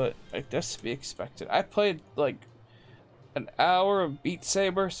today, but that's to be expected. I played like an hour of Beat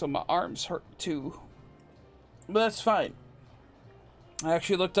Saber, so my arms hurt too. But that's fine. I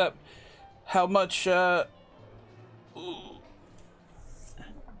actually looked up how many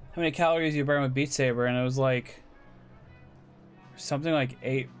calories you burn with Beat Saber, and it was like something like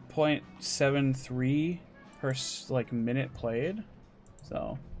 8.73 per like minute played.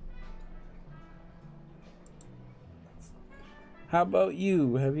 So how about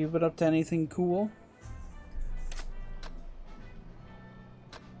you? Have you been up to anything cool?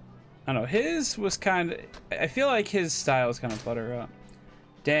 I don't know, his was kind of, I feel like his style is kind of butter up.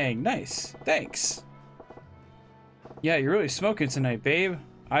 Dang, nice. Thanks. Yeah, you're really smoking tonight, babe.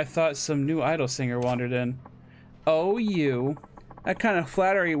 I thought some new idol singer wandered in. Oh, you. That kind of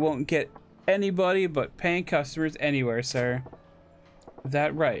flattery won't get anybody but paying customers anywhere, sir.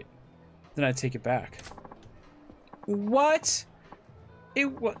 That right. Then I take it back. What?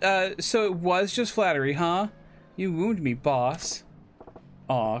 So it was just flattery, huh? You wound me, boss.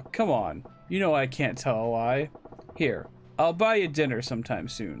 Aw, come on. You know I can't tell a lie. Here, I'll buy you dinner sometime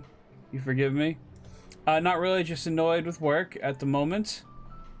soon. You forgive me? Not really, just annoyed with work at the moment.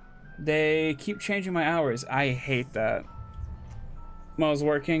 They keep changing my hours. I hate that. When I was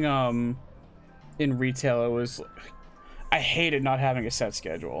working in retail, I hated not having a set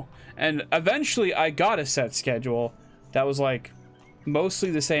schedule. And eventually I got a set schedule that was like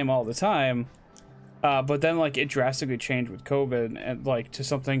mostly the same all the time. But then like it drastically changed with COVID and like to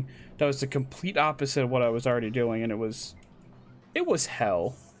something that was the complete opposite of what I was already doing, and it was It was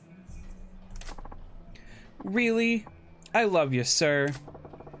hell. Really? I love you, sir.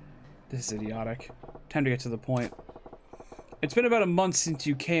 This is idiotic. Time to get to the point. It's been about a month since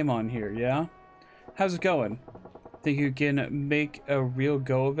you came on here, yeah? How's it going? Think you can make a real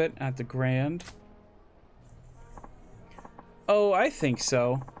go of it at the Grand? Oh, I think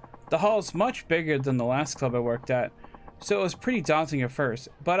so. The hall's much bigger than the last club I worked at, so it was pretty daunting at first,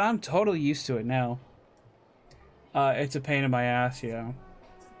 but I'm totally used to it now. It's a pain in my ass, yeah.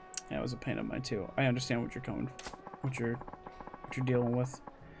 Yeah, it was a pain in mine too. I understand what you're dealing with.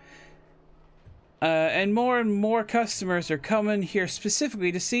 And more customers are coming here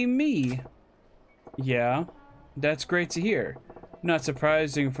specifically to see me. Yeah, that's great to hear. Not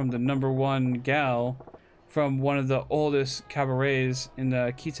surprising from the #1 gal from one of the oldest cabarets in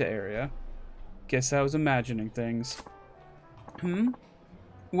the Kita area. Guess I was imagining things.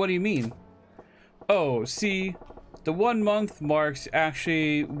 What do you mean? Oh, see, the 1 month marks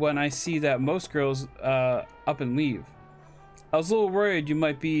actually when I see that most girls up and leave. I was a little worried you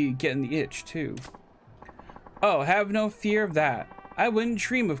might be getting the itch too. Oh, have no fear of that. I wouldn't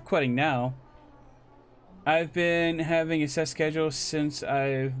dream of quitting now. I've been having a set schedule since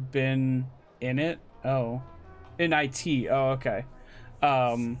I've been in it. Oh, in IT. Oh, okay.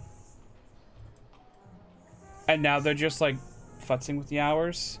 And now they're just like futzing with the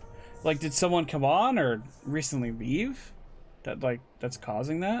hours. Like, did someone come on or recently leave? That's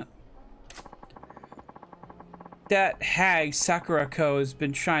causing that? That hag Sakurako has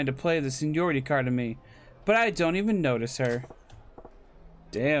been trying to play the seniority card on me, but I don't even notice her.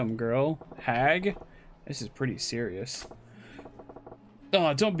 Damn, girl. Hag? This is pretty serious.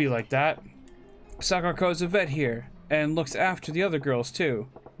 Oh, don't be like that. Sakurako's a vet here, and looks after the other girls, too.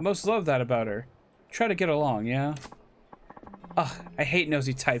 Most love that about her. Try to get along, yeah? Ugh, I hate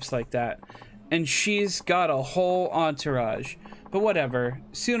nosy types like that. And she's got a whole entourage. But whatever.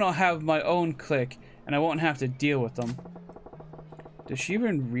 Soon I'll have my own clique, and I won't have to deal with them. Does she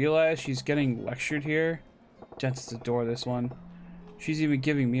even realize she's getting lectured here? Dentist adore this one. She's even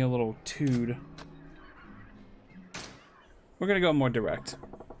giving me a little tood. We're gonna go more direct.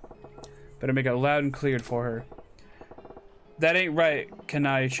 Better make it loud and clear for her. That ain't right,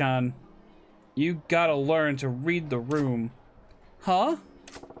 Kanai-chan. You gotta learn to read the room. Huh?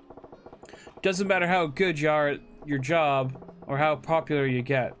 Doesn't matter how good you are at your job or how popular you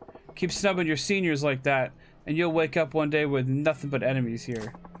get. Keep snubbing your seniors like that, and you'll wake up one day with nothing but enemies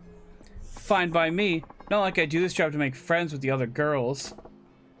here. Fine by me. Not like I do this job to make friends with the other girls.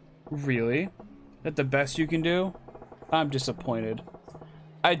 Really? That the best you can do? I'm disappointed.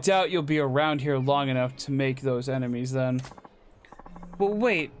 I doubt you'll be around here long enough to make those enemies then. But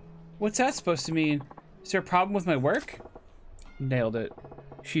wait, what's that supposed to mean? Is there a problem with my work? Nailed it.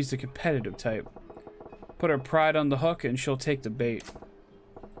 She's the competitive type. Put her pride on the hook and she'll take the bait.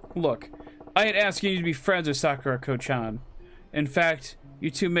 Look, I ain't asking you to be friends with Sakurako-chan. In fact, you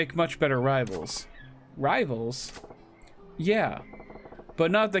two make much better rivals. Rivals? Yeah,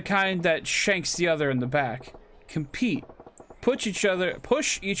 but not the kind that shanks the other in the back. Compete. Push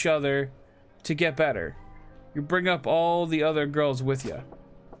each other to get better. You bring up all the other girls with you.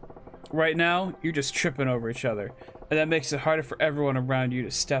 Right now, you're just tripping over each other, and that makes it harder for everyone around you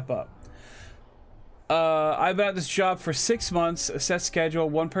to step up. I've been at this job for 6 months, a set schedule,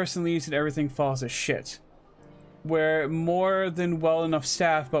 one person leaves and everything falls to shit. We're more than well enough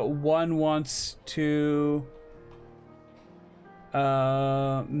staff, but one wants to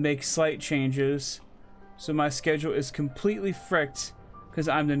make slight changes. So my schedule is completely fricked because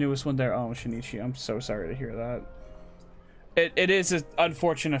I'm the newest one there. Oh, Shinichi, I'm so sorry to hear that. It is an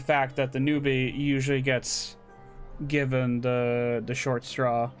unfortunate fact that the newbie usually gets given the short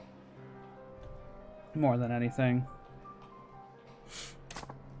straw more than anything.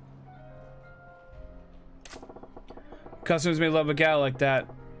 Customers may love a gal like that,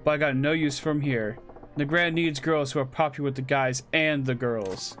 but I got no use from here. The Grand needs girls who are popular with the guys and the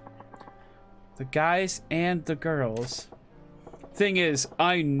girls. The guys and the girls. Thing is,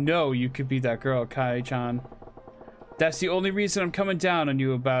 I know you could be that girl, Kai-chan. That's the only reason I'm coming down on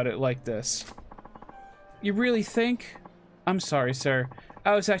you about it like this. You really think? I'm sorry, sir.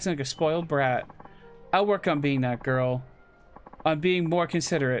 I was acting like a spoiled brat. I'll work on being that girl. On being more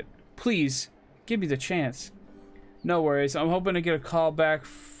considerate. Please, give me the chance. No worries. I'm hoping to get a call back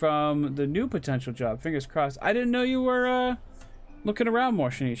from the new potential job. Fingers crossed. I didn't know you were looking around more,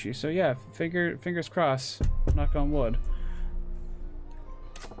 Shinichi. So yeah, fingers crossed. Knock on wood.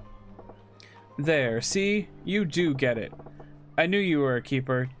 There, see? You do get it. I knew you were a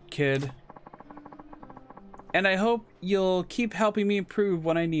keeper, kid. And I hope you'll keep helping me improve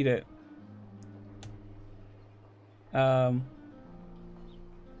when I need it.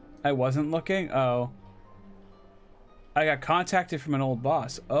 I wasn't looking? Oh. I got contacted from an old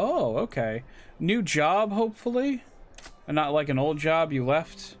boss. Oh, okay. New job, hopefully? And not like an old job you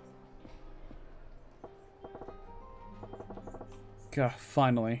left? God,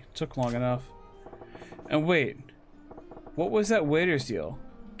 finally. Took long enough. And wait. What was that waiter's deal?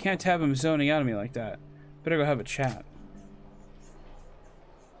 Can't have him zoning out on me like that. Better go have a chat.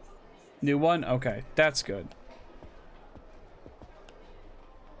 New one? Okay, that's good.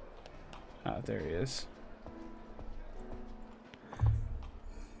 Ah, there he is.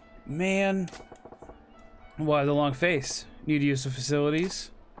 Man. Why the long face? Need to use the facilities?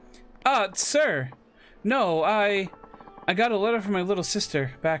 Sir! No, I got a letter from my little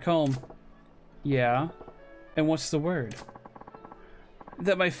sister back home. Yeah? And what's the word?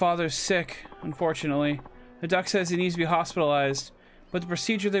 That my father's sick, unfortunately. The doc says he needs to be hospitalized, but the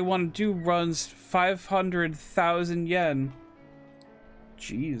procedure they want to do runs 500,000 yen.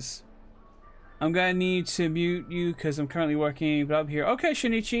 Jeez. I'm gonna need to mute you because I'm currently working, but I'm here. Okay,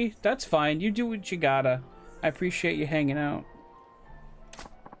 Shinichi, that's fine. You do what you gotta. I appreciate you hanging out.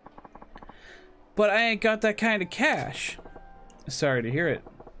 But I ain't got that kind of cash. Sorry to hear it.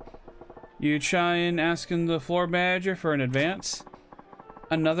 You trying asking the floor manager for an advance?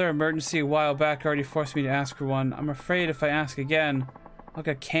 Another emergency a while back already forced me to ask for one. I'm afraid if I ask again, I'll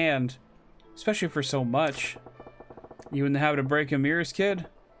get canned. Especially for so much. You in the habit of breaking mirrors, kid?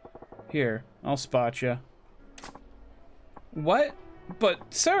 Here, I'll spot you. What?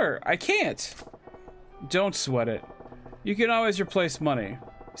 But, sir, I can't. Don't sweat it. You can always replace money.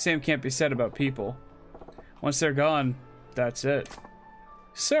 Same can't be said about people. Once they're gone, that's it.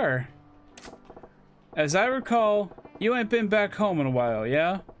 Sir, as I recall, you ain't been back home in a while,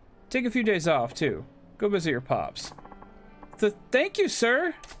 yeah? Take a few days off, too. Go visit your pops. Thank you,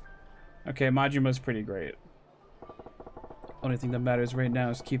 sir! Okay, Majima's pretty great. Only thing that matters right now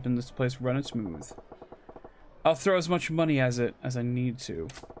is keeping this place running smooth. I'll throw as much money as I need to.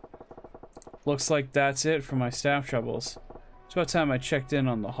 Looks like that's it for my staff troubles. It's about time I checked in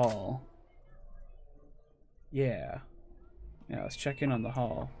on the hall. Yeah, let's check in on the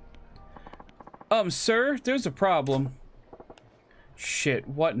hall. Sir, there's a problem. Shit,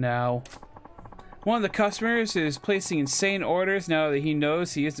 what now? One of the customers is placing insane orders now that he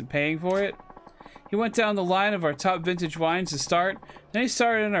knows he isn't paying for it. He went down the line of our top vintage wines to start, then he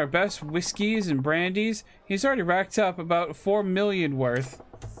started in our best whiskeys and brandies. He's already racked up about 4 million worth.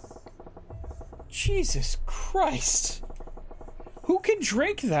 Jesus Christ. Who can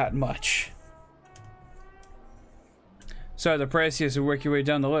drink that much? Sorry, the price is to work your way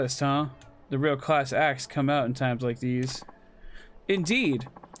down the list, huh? The real class acts come out in times like these. Indeed.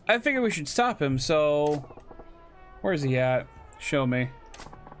 I figure we should stop him, so... Where's he at? Show me.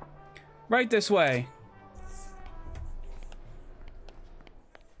 Right this way.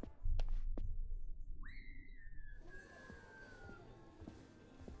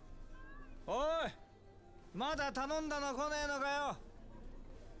 Oi! まだ頼んだの来ねえのかよ。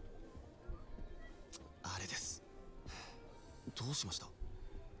あれです。どうしました？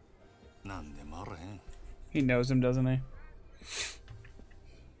なんでもあらへん。 He knows him, doesn't he?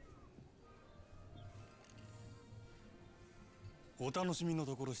 お楽しみの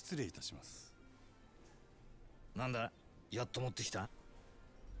ところ失礼いたします。なんだ、やっと持ってきた。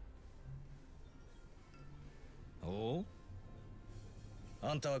おう、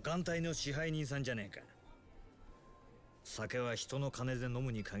あんたは艦隊の支配人さんじゃねえか。酒は人の金で飲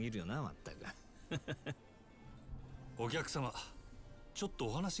むに限るよな、まったく。お客様、ちょっと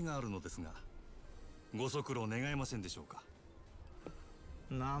お話があるのですが、ご足労願えませんでしょうか。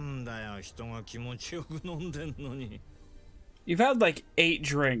なんだよ、人が気持ちよく飲んでんのに。You've had like 8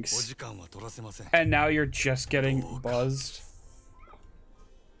 drinks, お時間は取らせません。 and now you're just getting buzzed.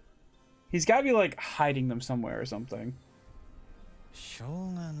 He's gotta be like hiding them somewhere or something. しょ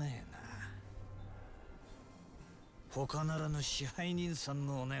うがねえな。他ならぬ支配人さん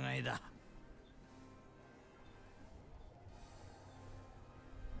のお願いだ。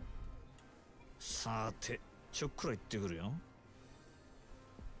さて、ちょっくら行ってくるよ。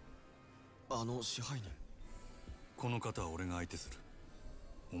あの支配人。この方は俺が相手する。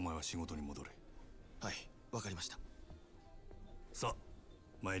お前は仕事に戻れ。はい、わかりました。さあ、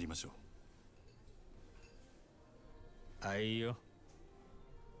参りましょう。あいよ。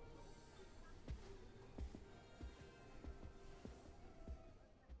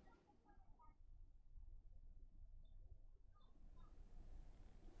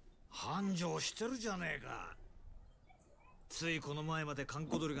繁盛してるじゃねえか。ついこの前まで閑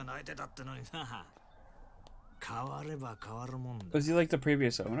古鳥が鳴いてたってのにな。変われば変わるもんだ。Was he like the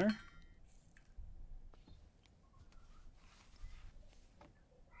previous owner?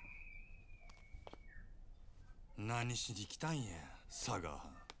 何しに来たんや、佐賀。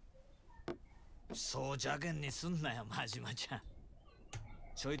そう邪険にすんなよ、真島ちゃん。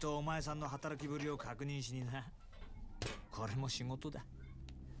ちょいとお前さんの働きぶりを確認しにな。これも仕事だ。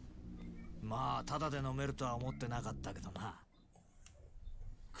まあ、ただで飲めるとは思ってなかったけどな。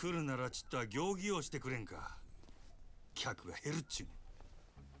来るならちっとは行儀をしてくれんか。客が減るっちゅう。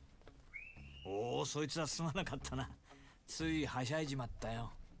おお、そいつはすまなかったな。ついはしゃいじまった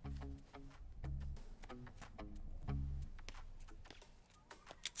よ。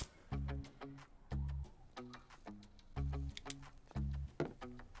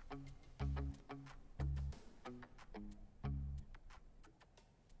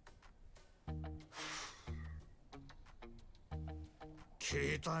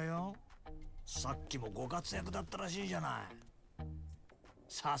聞いたよ。さっきもご活躍だったらしいじゃない。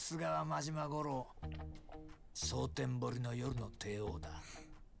さすがは真島五郎。蒼天堀の夜の帝王だ。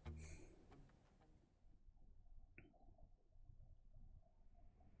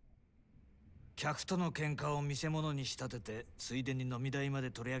客との喧嘩を見せ物に仕立てて、ついでに飲み代まで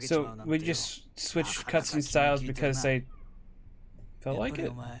取り上げちまう So なんて we よ。 just switched cutscene styles because I felt やっぱ like り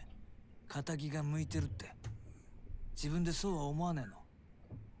it. お前、仇が向いてるって。自分でそうは思わねえの？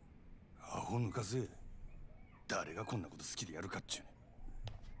アホ抜かせ。誰がこんなこと好きでやるかっちゅうね。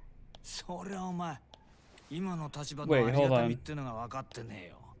そりゃお前、今の立場の Wait, あり hold がた on. みってのが分かってねえ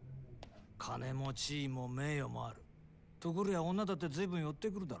よ。金も地位も名誉もある。ところや女だって随分寄っ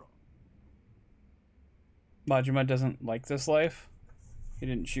てくるだろ。Majima doesn't like this life. He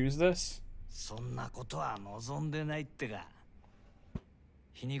didn't choose this. そんなことは望んでないってか。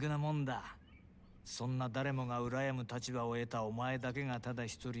皮肉なもんだ。そんな誰もが羨む立場を得たお前だけがただ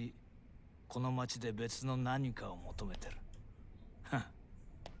一人、この町で別の何かを求めてる。はん。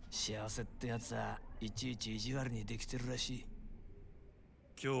幸せってやつはいちいち意地悪にできてるらしい。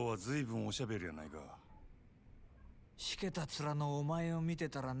今日は随分おしゃべりやないか。しけた面のお前を見て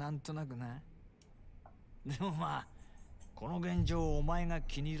たらなんとなくな。でもまあ、この現状をお前が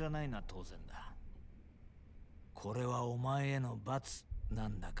気に入らないのは当然だ。これはお前への罰な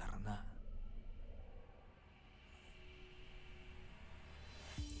んだからな。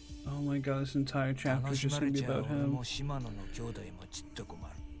Oh my god, this entire chapter 楽 is し just ま gonna れ be ちゃ about 俺 him. も島野の兄弟もちっと困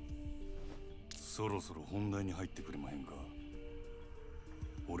る。そろそろ本題に入ってくれまへんか。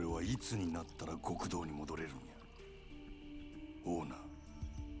俺はいつになったら極道に戻れるんや。オーナー。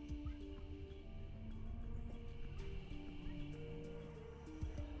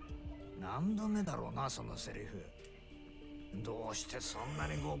何度目だろうな、そのセリフ。どうしてそんな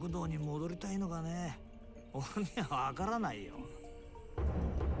に極道に戻りたいのかね。俺にはわからないよ。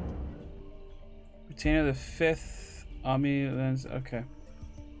Retainer the fifth Ami lens. Okay.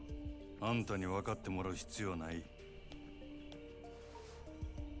 あんたに分かってもらう必要はない。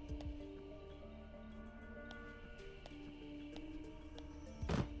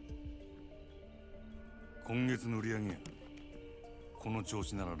今月の売り上げや。この調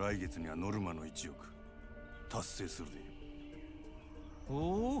子なら来月にはノルマの1億達成するで。お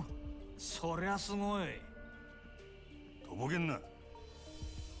お、そりゃすごい。とぼけんな。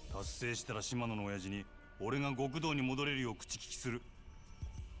達成したら島野の親父に俺が極道に戻れるよう口利きする。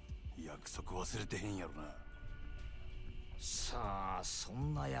約束忘れてへんやろな。さあ、そ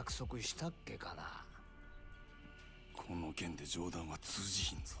んな約束したっけかな。この件で冗談は通じ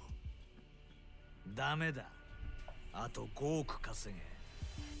ひんぞ。ダメだ。あと5億稼げ。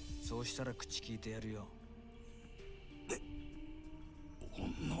そうしたら口聞いてやるよ。お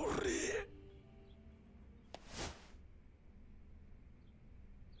のれ。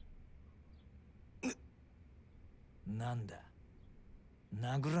なんだ、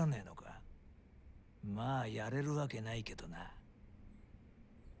殴らねえのか。まあやれるわけないけどな。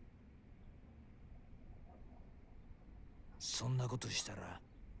そんなことしたら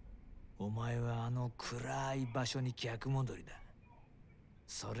お前はあの暗い場所に逆戻りだ。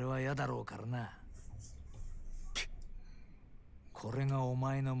それは嫌だろうからな。これがお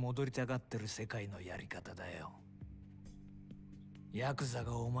前の戻りたがってる世界のやり方だよ。ヤクザ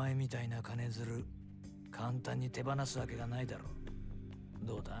がお前みたいな金づる簡単に手放すわけがないだろう。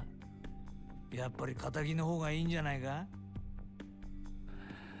どうだ、やっぱり仇の方がいいんじゃないか。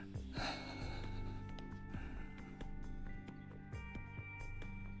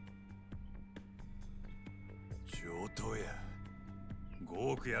上等や。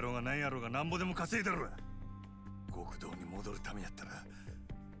5億やろうが何やろうがなんぼでも稼いだろ。極道に戻るためやったら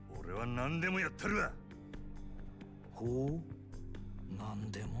俺は何でもやったるわ。ほう、何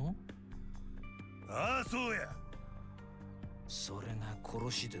でも。ああ、そうや。それが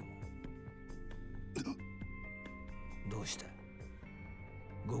殺しでも。どうした、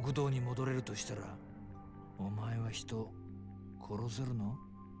極道に戻れるとしたらお前は人殺せるの？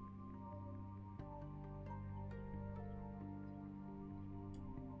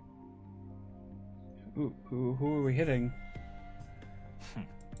 Who are we hitting?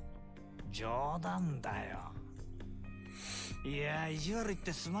 冗談だよ。いや、意地悪言っ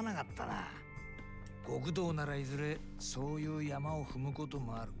てすまなかったな。極道ならいずれそういう山を踏むこと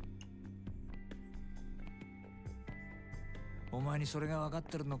もある。お前にそれが分かっ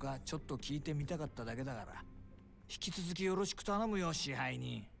てるのかちょっと聞いてみたかっただけだから、引き続きよろしく頼むよ、支配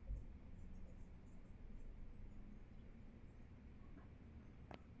人。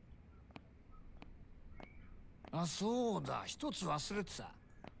あ、そうだ、一つ忘れてた。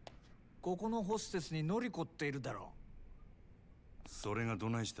ここのホステスにノリコっているだろう。それがど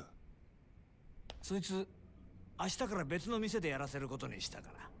ないした？そいつ明日から別の店でやらせることにしたか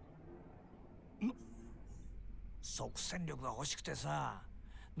ら。即戦力が欲しくてさ。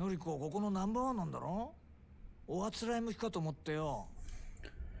ノリコここのナンバーワンなんだろ。おあつらい向きかと思ってよ。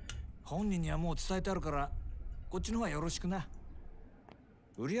本人にはもう伝えてあるからこっちの方がよろしくな。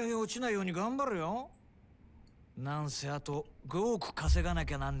売り上げ落ちないように頑張るよ。なんせあと5億稼がな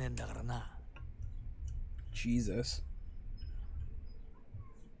きゃなんねえんだからな。 Jesus.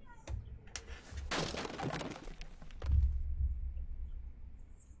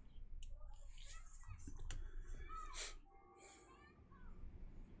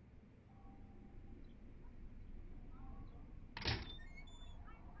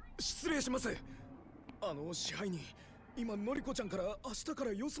失礼します。支配人、今のりこちゃんから明日か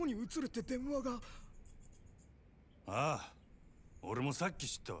らよそに移るって電話が。ああ、俺もさっき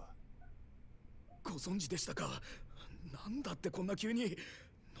知ったわ。ご存知でしたか。なんだってこんな急に。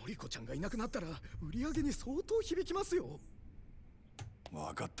のりこちゃんがいなくなったら売り上げに相当響きますよ。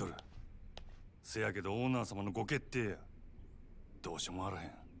分かっとる。せやけどオーナー様のご決定や。どうしようもあらへ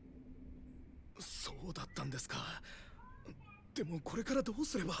ん。そうだったんですか。でもこれからどう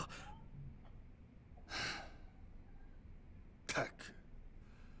すれば。たく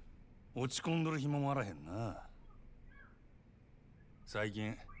落ち込んどる暇もあらへんな。最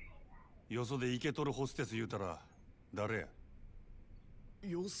近よそでイケとるホステス言うたら誰や？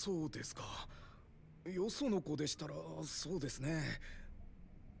よそですか。よその子でしたらそうですね。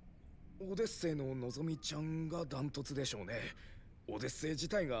オデッセイののぞみちゃんがダントツでしょうね。オデッセイ自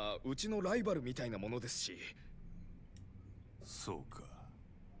体がうちのライバルみたいなものですし。そうか。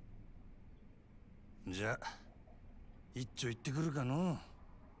じゃあ一丁行ってくるかの。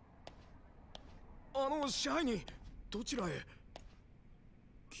支配人、どちらへ？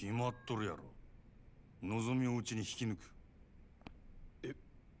決まっとるやろ。望みをうちに引き抜く。ラ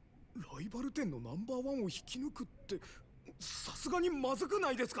イバル店のナンバーワンを引き抜くってさすがにまずく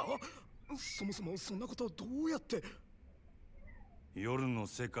ないですか？そもそもそんなことどうやって。夜の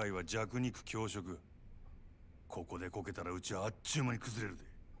世界は弱肉強食。ここでこけたらうちはあっちゅう間に崩れる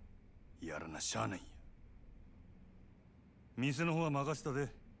で。やらなしゃあないんや。店の方は任せたで。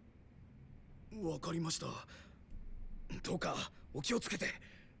わかりました。どうかお気をつけて。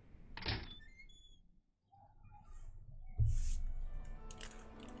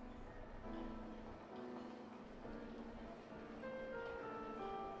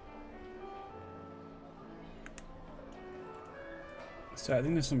So I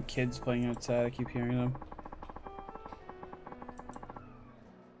think there's some kids playing outside. I keep hearing them.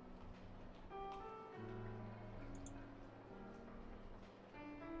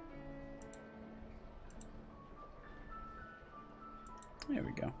 There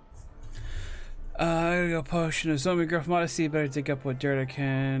we go. I gotta go potion a zombie growth modesty. Better dig up what dirt I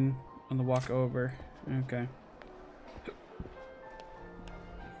can on the walk over. Okay.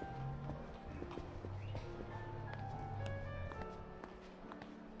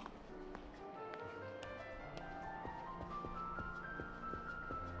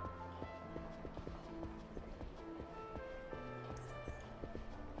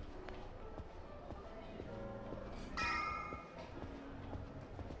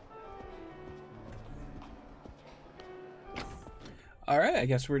 Alright, I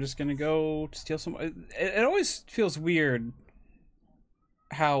guess we're just gonna go steal some. It always feels weird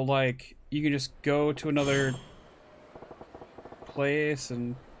how, like, you can just go to another place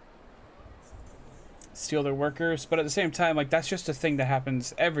and steal their workers, but at the same time, like, that's just a thing that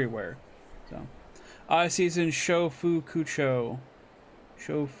happens everywhere. So, season Shofukucho.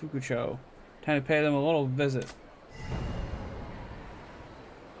 Time to pay them a little visit.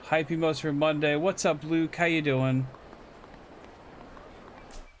 Hype emotes for Monday. What's up, Luke? How you doing?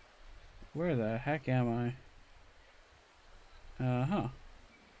 Where the heck am I? Uh-huh.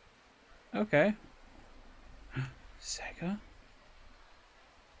 Okay. Sega?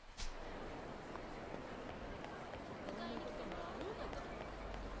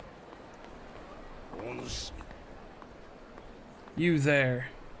 You there.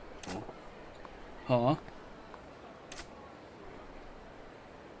 Huh?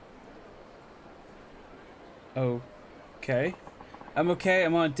 Okay. I'm okay.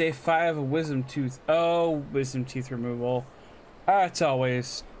 I'm on day 5 of wisdom tooth. Oh, wisdom teeth removal. It's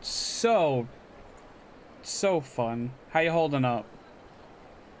always so fun. How you holding up?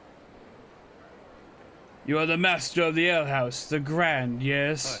 You are the master of the ale house, the Grand,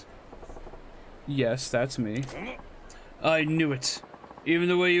 yes? Yes, that's me. I knew it. Even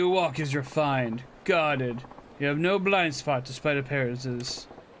the way you walk is refined, guarded. You have no blind spot despite appearances.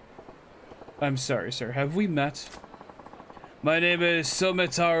 I'm sorry, sir. Have we met? My name is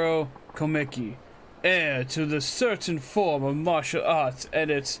Sometaro Komeki, heir to the certain form of martial arts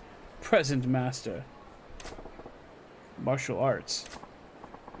and its present master. Martial arts.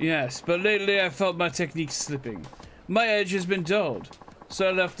 Yes, but lately I felt my technique slipping. My edge has been dulled, so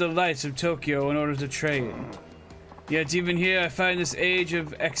I left the lights of Tokyo in order to train. Yet even here I find this age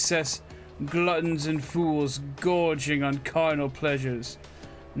of excess, gluttons and fools gorging on carnal pleasures.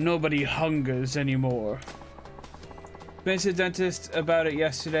 Nobody hungers anymore. Been to the dentist about it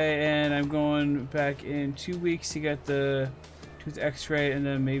yesterday, and I'm going back in 2 weeks to get the tooth x-ray and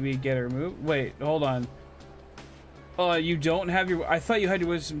then maybe get it removed. Wait, hold on. You don't have your... I thought you had your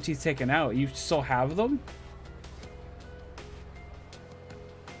wisdom teeth taken out. You still have them?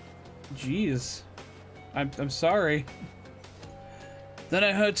 Jeez. I'm sorry. Then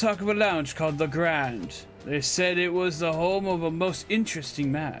I heard talk of a lounge called The Grand. They said it was the home of a most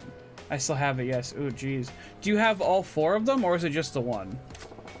interesting man. I still have it, yes. Oh, jeez. Do you have all 4 of them, or is it just the one?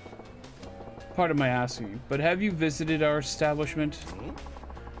 Pardon my asking, but have you visited our establishment?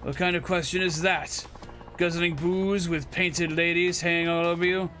 What kind of question is that? Guzzling booze with painted ladies hanging all over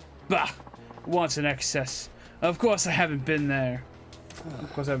you? Bah! Wants an excess. Of course I haven't been there.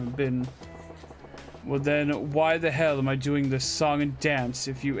 Of course I haven't been. Well then, why the hell am I doing this song and dance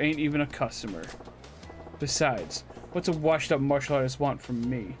if you ain't even a customer? Besides, what's a washed up martial artist want from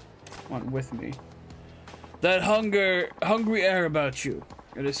me? Want with me? That hungry air about you.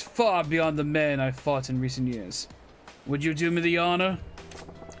 It is far beyond the men I've fought in recent years. Would you do me the honor?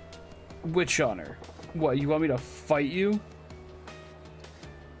 Which honor? What, you want me to fight you?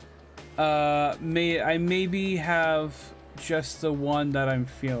 I maybe have just the one that I'm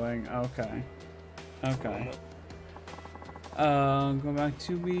feeling. Okay. Okay. Go back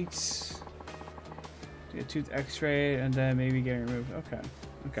 2 weeks. Get tooth x-ray and then maybe getting removed. Okay.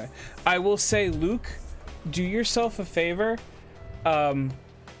 Okay. I will say, Luke, do yourself a favor.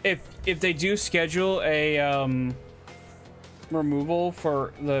 If they do schedule a removal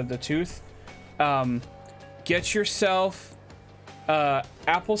for the tooth, get yourself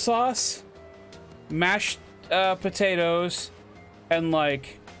applesauce, mashed potatoes, and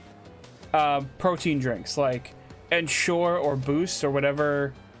like protein drinks like Ensure or Boost or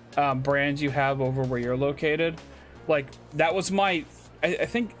whatever brands you have over where you're located. Like that was my I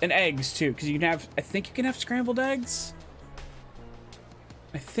think, and eggs too, because you can have, I think you can have scrambled eggs.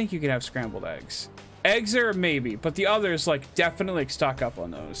 I think you can have scrambled eggs. Eggs are maybe, but the others, like, definitely stock up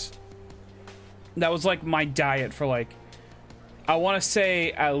on those. That was like my diet for like, I want to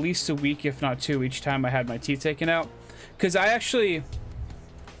say at least a week, if not 2, each time I had my teeth taken out. Because I actually,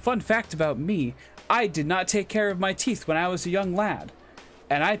 fun fact about me, I did not take care of my teeth when I was a young lad.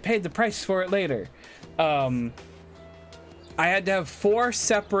 And I paid the price for it later. I had to have 4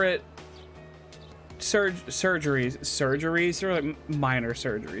 separate surgeries, or like minor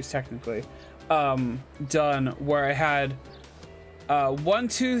surgeries technically, done, where I had 1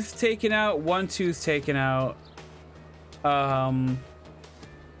 tooth taken out, 1 tooth taken out,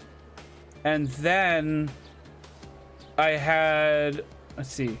 and then I had,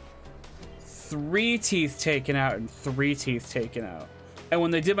 let's see, 3 teeth taken out and 3 teeth taken out. And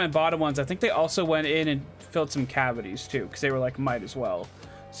when they did my bottom ones, I think they also went in and filled some cavities too, because they were like, might as well.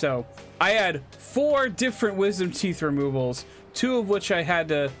 So I had 4 different wisdom teeth removals, 2 of which I had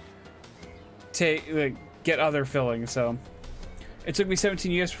to take, get other fillings. So it took me 17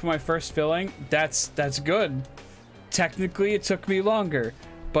 years for my first filling. That's good. Technically, it took me longer,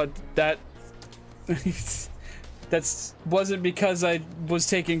 but that wasn't because I was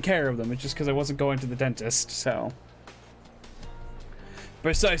taking care of them. It's just because I wasn't going to the dentist. So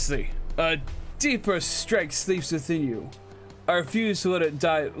precisely, a deeper strength sleeps within you. I refuse to let it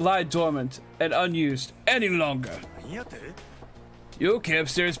lie dormant and unused any longer. You okay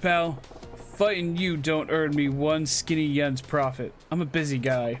upstairs, pal? Fighting you don't earn me 1 skinny yen's profit. I'm a busy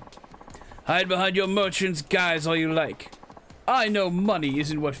guy. Hide behind your merchant's guise all you like. I know money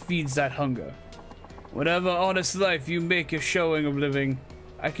isn't what feeds that hunger. Whatever honest life you make a showing of living,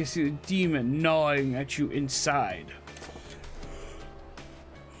 I can see the demon gnawing at you inside.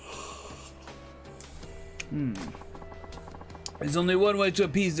 There's only one way to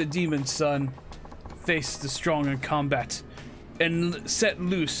appease the demon, son. Face the strong in combat and set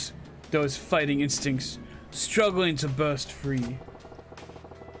loose those fighting instincts struggling to burst free.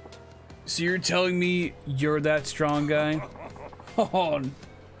 So you're telling me you're that strong guy? Ho ho.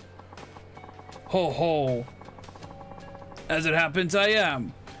 Ho ho. As it happens, I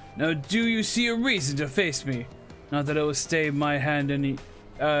am. Now, do you see a reason to face me? Not that it will stay my hand any.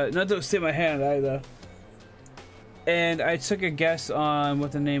 Not that it will stay my hand either. And I took a guess on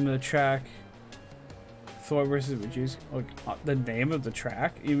what the name of the track. Thor versus Reduce. Like, the name of the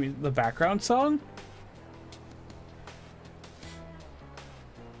track? You mean the background song?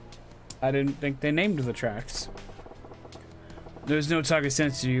 I didn't think they named the tracks. There's no talking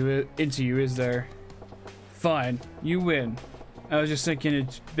sense into you, is there? Fine, you win. I was just thinking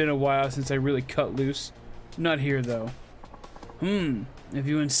it's been a while since I really cut loose. Not here, though. If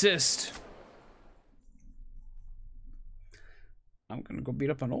you insist. I'm gonna go beat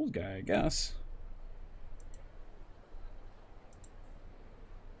up an old guy, I guess.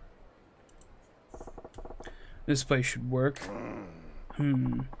 This place should work.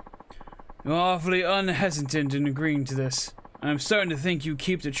 You're awfully unhesitant in agreeing to this. I'm starting to think you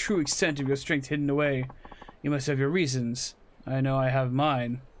keep the true extent of your strength hidden away. You must have your reasons. I know I have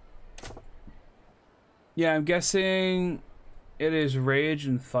mine. Yeah, I'm guessing it is rage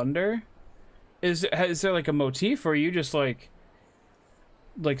and thunder. Is there like a motif, or are you just like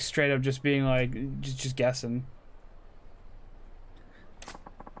straight up just being like just guessing?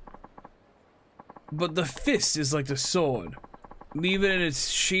 But the fist is like the sword. Leave it in its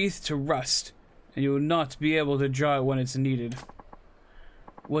sheath to rust, and you will not be able to draw it when it's needed.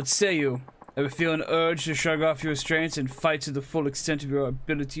 What say you? Ever feel an urge to shrug off your restraints and fight to the full extent of your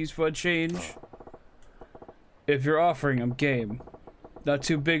abilities for a change? If you're offering, I'm game. Not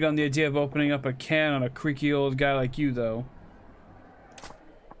too big on the idea of opening up a can on a creaky old guy like you, though.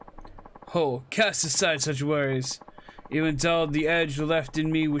 Ho, cast aside such worries. Even dulled, the edge left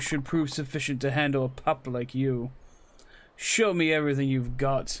in me which should prove sufficient to handle a pup like you. Show me everything you've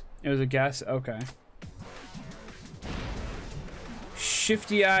got. It was a guess? Okay.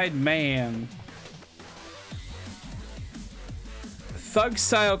 Shifty-eyed man. Thug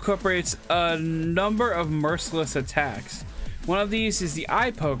style incorporates a number of merciless attacks. One of these is the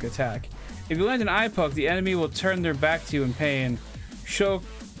eye poke attack. If you land an eye poke, the enemy will turn their back to you in pain. Show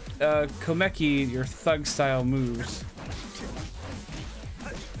Komeki your thug style moves.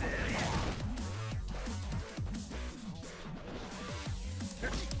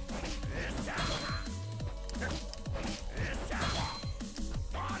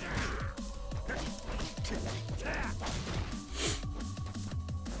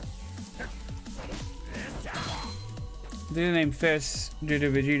 They named Fist due to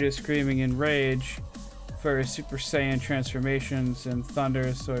Vegeta screaming in rage for his Super Saiyan transformations and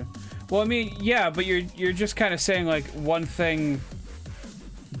Thunder. So, well, I mean, yeah, but you're just kind of saying like one thing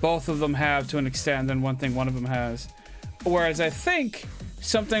both of them have to an extent, and one thing one of them has. Whereas I think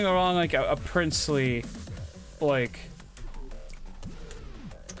something along like a princely, like,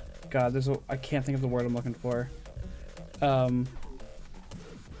 God, I can't think of the word I'm looking for.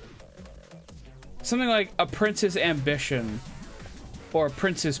 Something like a prince's ambition or a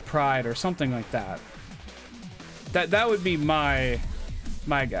prince's pride or something like that. That would be my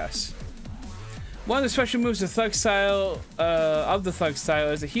guess. One of the special moves of the Thug style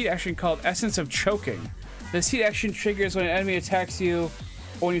is a heat action called Essence of Choking. This heat action triggers when an enemy attacks you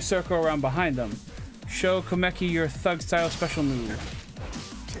or when you circle around behind them. Show Komeki your Thug style special move.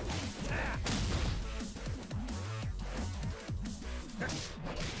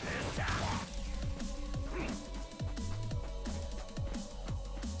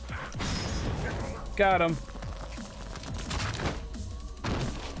 Got him.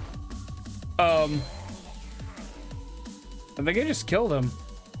 I think I just killed him.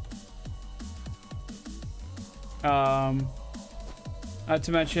 Not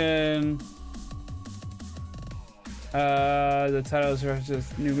to mention the title is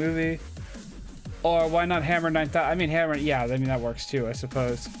this new movie. Or why not Hammer 9000? I mean Hammer, yeah, I mean that works too, I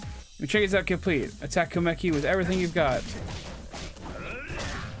suppose. Your trick is out complete. Attack Komeki with everything you've got.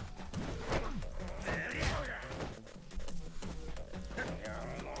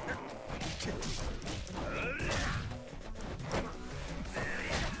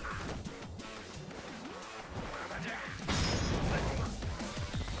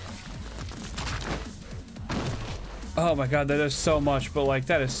 Oh my god, that is so much, but like,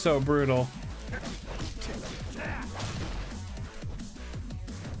 that is so brutal.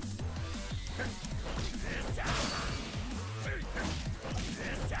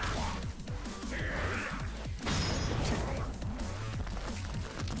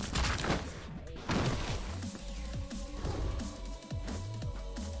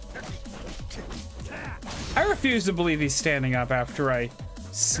 refuse to believe he's standing up after I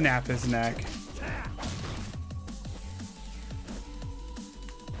snap his neck.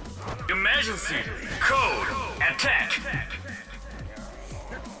 Emergency! Code! Attack!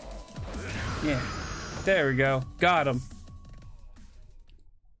 Yeah. There we go. Got him.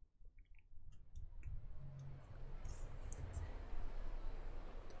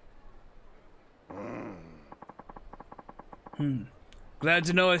 Glad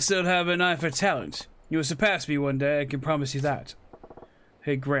to know I still have an eye for talent. You will surpass me one day, I can promise you that.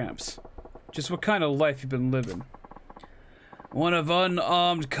 Hey, Gramps. Just what kind of life you been living? One of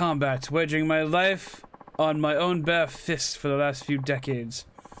unarmed combat, waging my life on my own bare fists for the last few decades.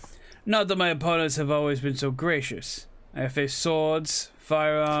 Not that my opponents have always been so gracious. I have faced swords,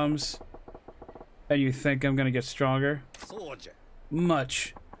 firearms, and you think I'm gonna get stronger?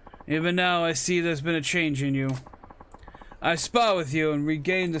 Much. Even now I see there's been a change in you. I spar with you and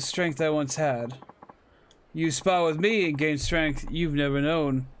regain the strength I once had. You spar with me and gain strength you've never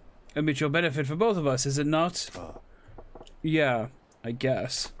known. A mutual benefit for both of us, is it not? Yeah, I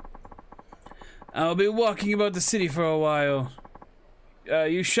guess. I'll be walking about the city for a while.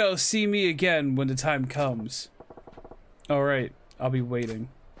 You shall see me again when the time comes. Alright, I'll be waiting.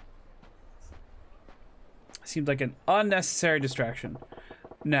 Seems like an unnecessary distraction.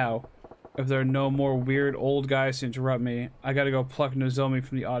 Now, if there are no more weird old guys to interrupt me, I gotta go pluck Nozomi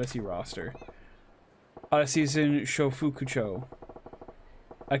from the Odyssey roster. Odyssey's in Shofukucho.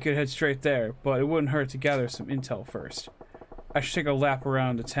 I could head straight there, but it wouldn't hurt to gather some intel first. I should take a lap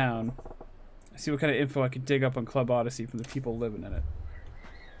around the town. See what kind of info I can dig up on Club Odyssey from the people living in it.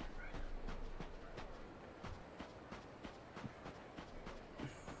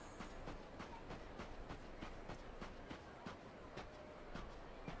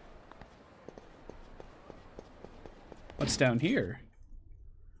 What's down here?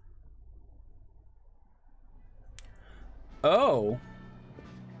 Oh.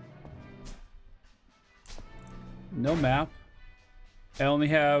 No map. I only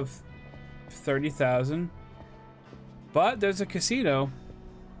have 30,000. But there's a casino.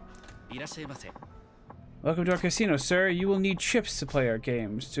 Welcome to our casino, sir. You will need chips to play our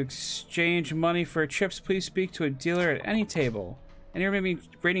games. To exchange money for chips, please speak to a dealer at any table. Any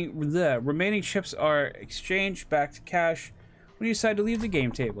remaining chips are exchanged back to cash when you decide to leave the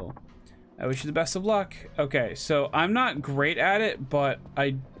game table. I wish you the best of luck. Okay, so I'm not great at it, but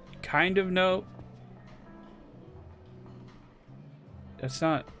I kind of know. That's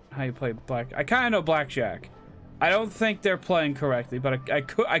not how you play black. I kind of know blackjack. I don't think they're playing correctly, but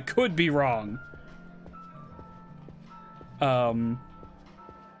I could be wrong.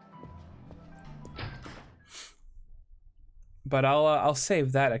 But I'll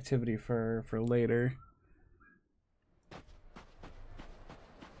save that activity for later.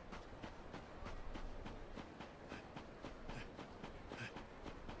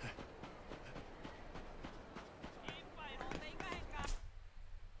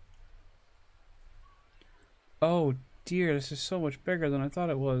 Oh dear, this is so much bigger than I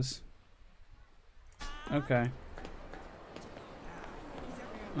thought it was. Okay.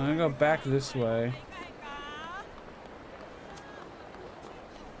 I'm gonna go back this way.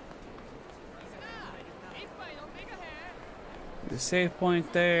 The save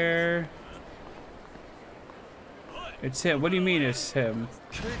point there. It's him. What do you mean it's him?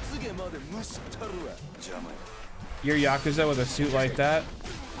 You're Yakuza with a suit like that?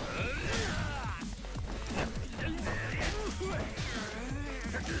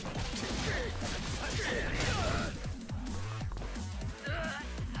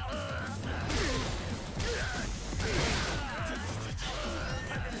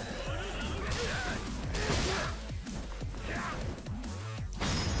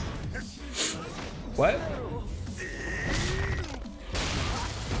 What?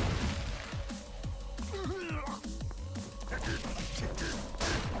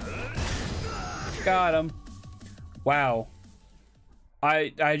 Got him. Wow.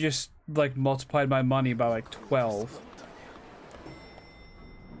 I just like multiplied my money by like 12.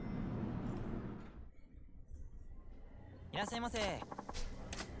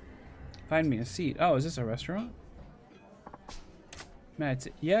 Find me a seat. Oh, is this a restaurant? Matt,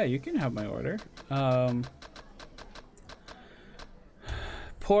 yeah, you can have my order.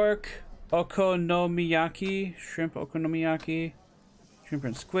 Pork okonomiyaki, shrimp okonomiyaki, shrimp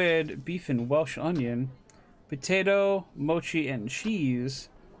and squid, beef and Welsh onion, potato, mochi and cheese,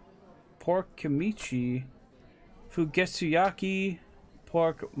 pork kimchi, fugetsuyaki,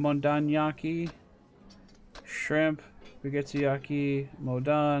 pork mondanyaki, shrimp, fugetsuyaki,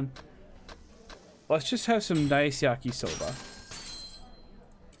 modan. Let's just have some nice yakisoba.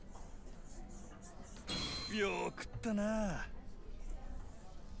 ったな。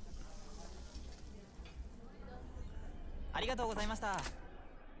ありがとうございました。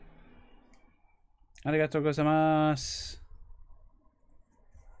ありがとうございます。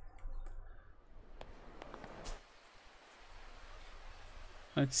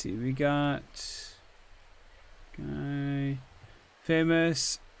Let's see, we got guy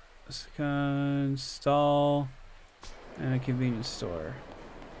famous second stall and a convenience store.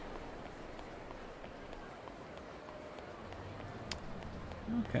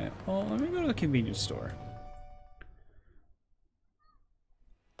 Okay, well, let me go to the convenience store.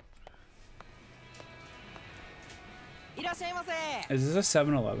 Is this a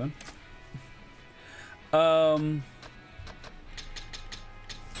 7-Eleven?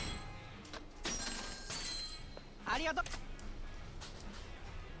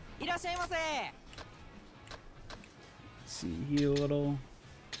 See, heal a little.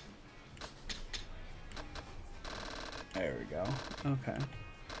 There we go. Okay.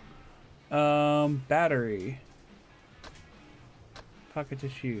 Battery. Pocket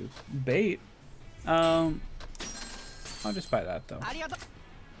tissue. Bait. I'll just buy that though.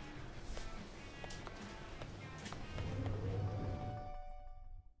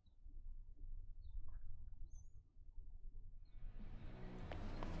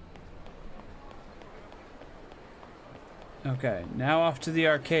 Okay, now off to the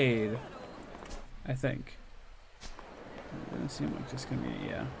arcade. I think. It doesn't seem like it's gonna be,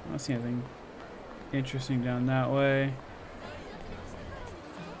 yeah. I don't see anything interesting down that way.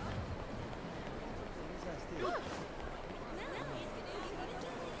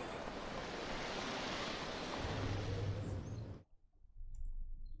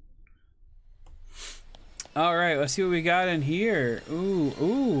 Alright, let's see what we got in here. Ooh,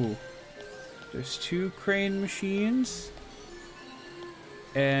 ooh. There's 2 crane machines.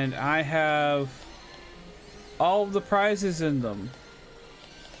 And I have all of the prizes in them.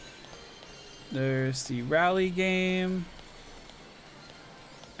 There's the rally game.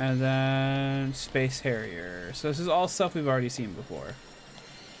 And then Space Harrier. So this is all stuff we've already seen before.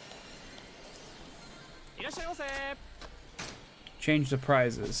 Change the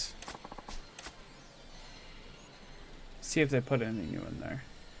prizes. See if they put anything new in there.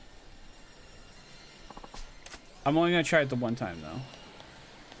 I'm only gonna try it the one time though.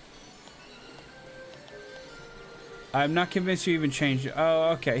 I'm not convinced you even changed it.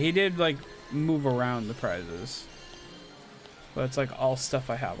 Oh, okay. He did like move around the prizes. But it's like all stuff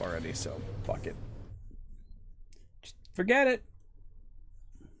I have already, so fuck it. Just forget it.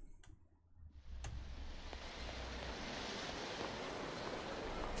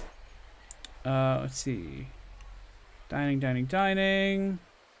 Let's see. Dining, dining, dining.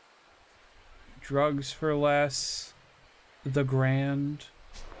 Drugs for less. The Grand.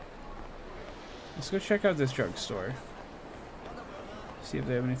 Let's go check out this drugstore. See if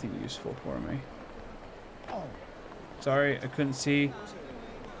they have anything useful for me. Sorry, I couldn't see.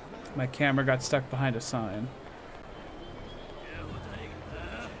 My camera got stuck behind a sign.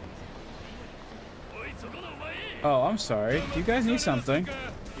 Oh, I'm sorry. Do you guys need something?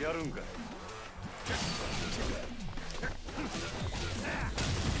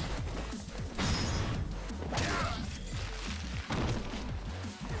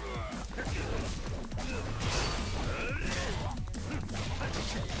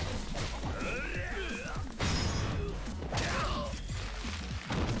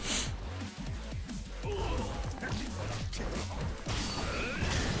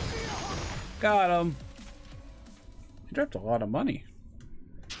 Got him. He dropped a lot of money.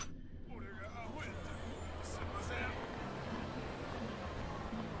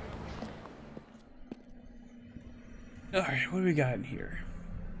 Alright, what do we got in here?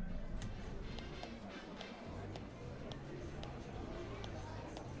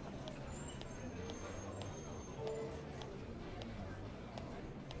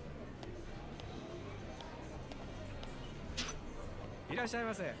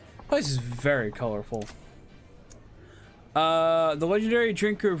 Place is very colorful. The legendary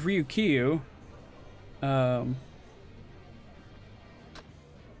drinker of Ryukyu.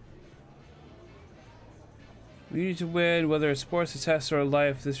 We need to win, whether it's sports, a test, or a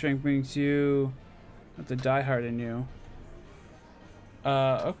life. This drink brings you with the diehard in you.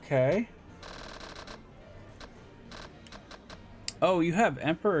 Okay. Oh, you have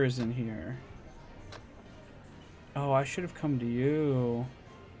emperors in here. Oh, I should have come to you.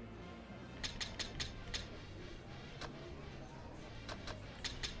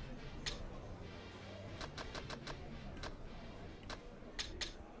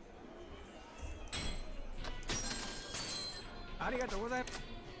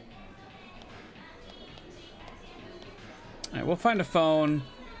 Alright, we'll find a phone,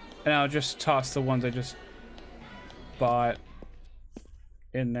 and I'll just toss the ones I just bought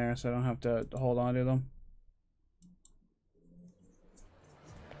in there so I don't have to hold on to them.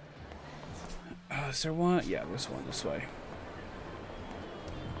 Is there one? Yeah, there's one this way.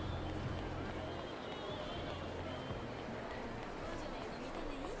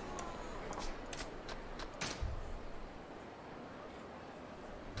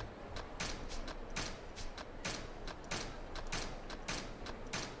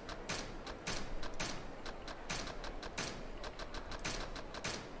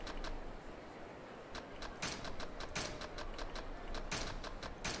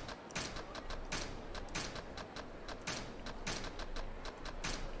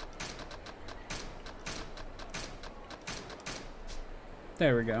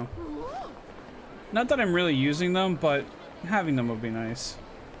 There we go. Not that I'm really using them, but having them would be nice.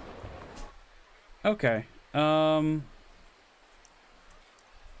 Okay. Let's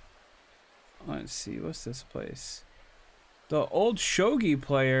see. What's this place? The old shogi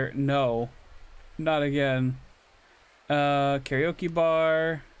player? No. Not again. Karaoke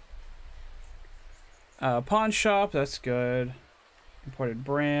bar. Pawn shop. That's good. Imported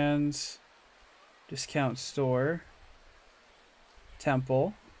brands. Discount store.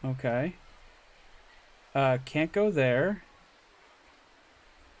 Temple. Okay. Can't go there.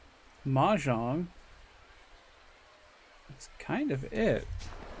 Mahjong. That's kind of it.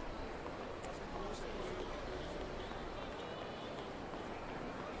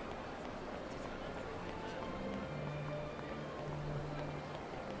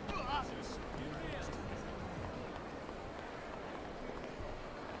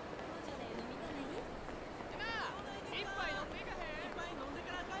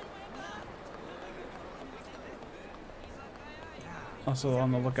 Also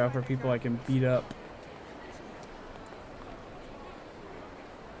on the lookout for people I can beat up.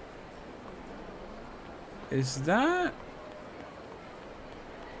 Is that?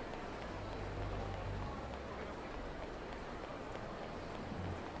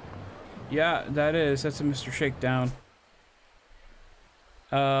 Yeah, that is. That's a Mr. Shakedown.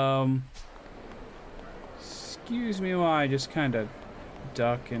 Excuse me while I just kind of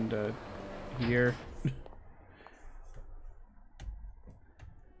duck into here.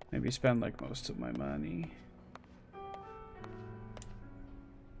 Maybe spend like most of my money.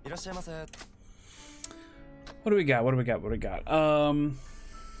 What do we got? What do we got? What do we got?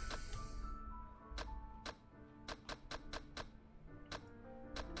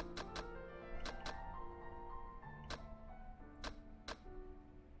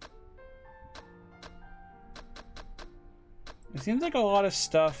 It seems like a lot of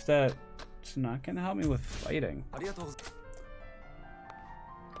stuff that's not gonna help me with fighting.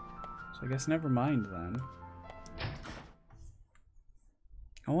 I guess never mind then.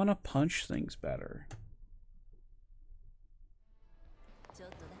 I want to punch things better. Is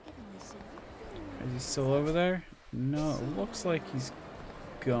he still over there? No, it looks like he's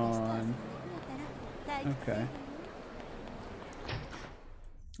gone. Okay.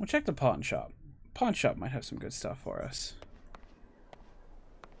 We'll check the pawn shop. Pawn shop might have some good stuff for us.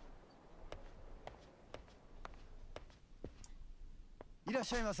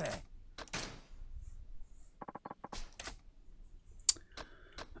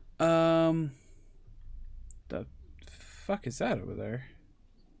 The fuck is that over there?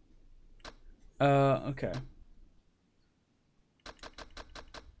 Okay.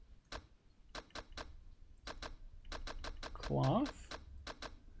 Cloth?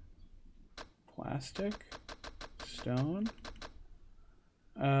 Plastic? Stone?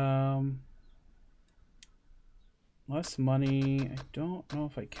 Less money. I don't know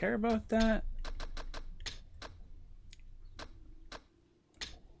if I care about that.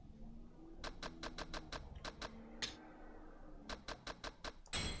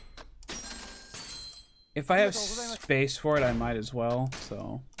 If I have space for it, I might as well,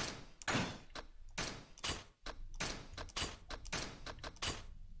 so.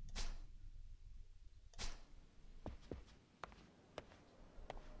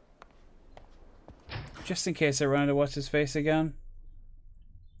 Just in case I run into what's his face again.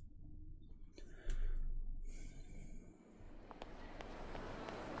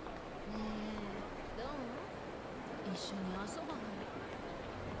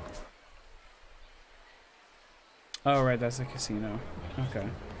 Oh, right, that's a casino. Okay.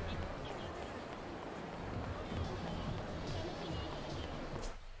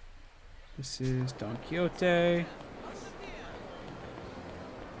 This is Don Quixote.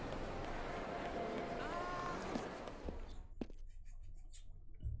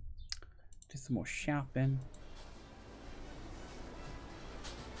 Do some more shopping.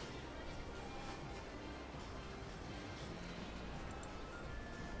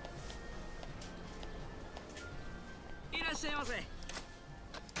 しゃいませ。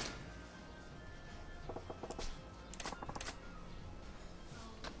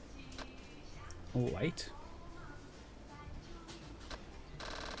Light?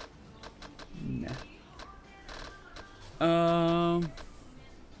 Nah.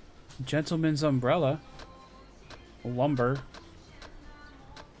 Gentleman's umbrella. Lumber.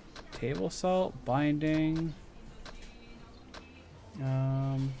 Table salt. Binding.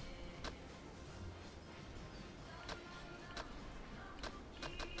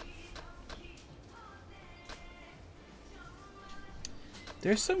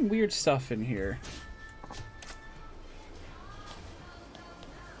 There's some weird stuff in here.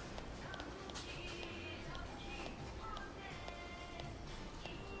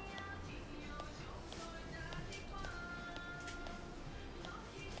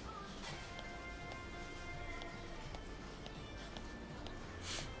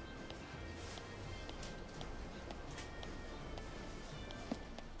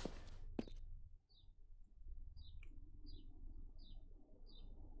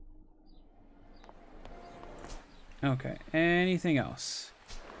 Okay, anything else?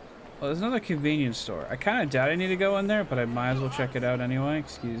 Well, there's another convenience store. I kind of doubt I need to go in there, but I might as well check it out anyway.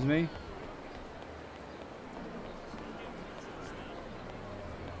 Excuse me.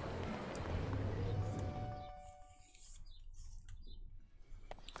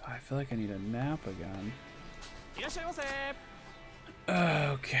 I feel like I need a nap again.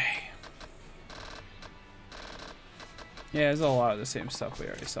 Okay. Yeah, there's a lot of the same stuff we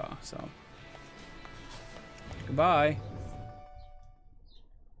already saw, so... Goodbye.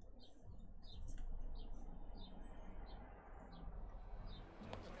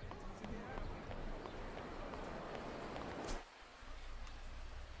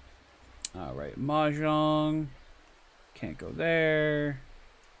 Alright, Mahjong. Can't go there.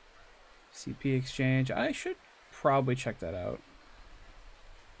 CP exchange. I should probably check that out.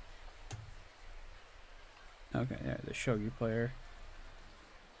 Okay, yeah, the shogi player.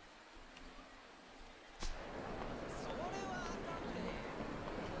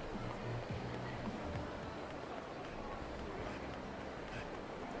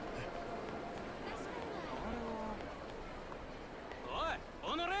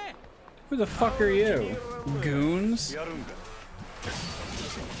 Who the fuck are you? Goons?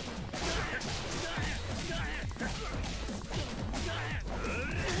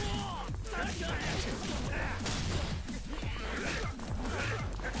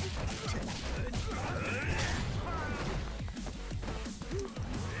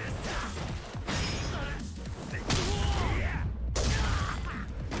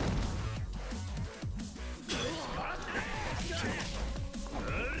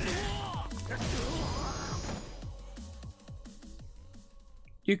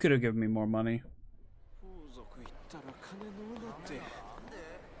 You could have given me more money.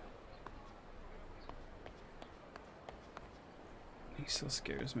 He still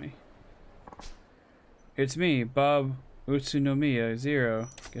scares me. It's me, Bob Utsunomiya Zero.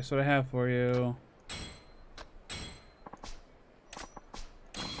 Guess what I have for you?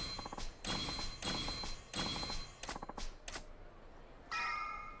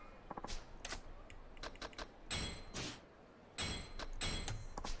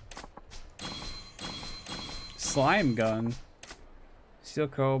 Slime gun. Steel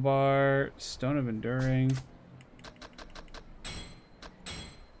crowbar. Stone of enduring.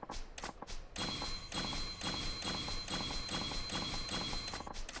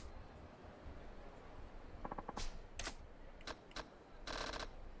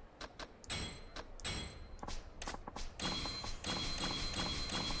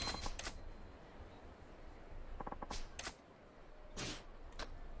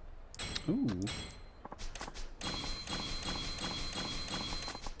 Ooh.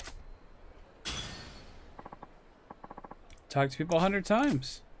 Talk to people 100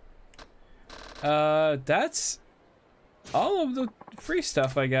 times. That's all of the free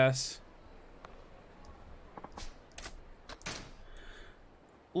stuff, I guess.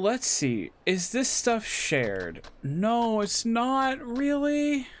 Let's see. Is this stuff shared? No, it's not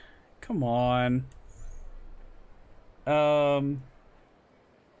really. Come on.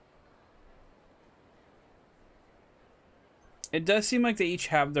 It does seem like they each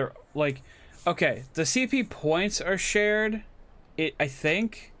have their, like, okay, the CP points are shared, I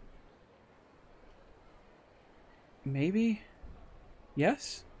think. Maybe?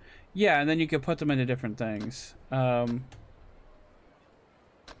 Yes? Yeah, and then you can put them into different things. Get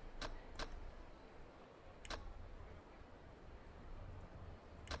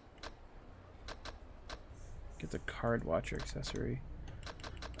the card watcher accessory.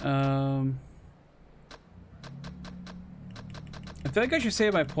 feel like I should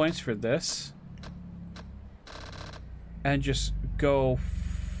save my points for this. And just go,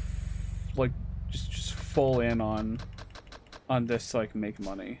 like, just full in on this to, like, make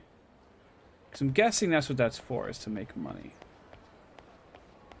money. Because I'm guessing that's what that's for, is to make money.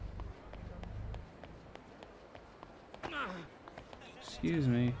 Excuse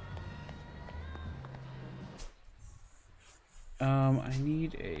me. I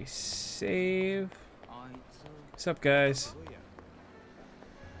need a save. What's up, guys?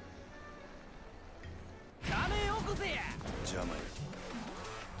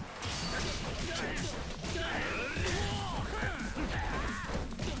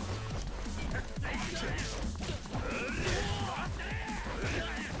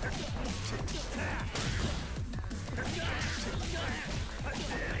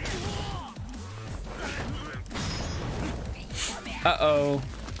 Uh-oh.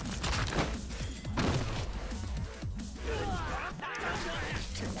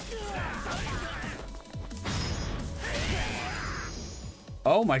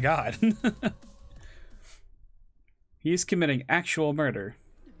 Oh my god. He's committing actual murder.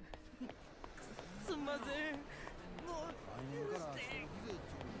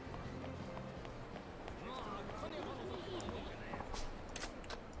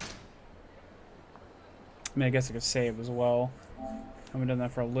 I mean, I guess I could save as well. Haven't done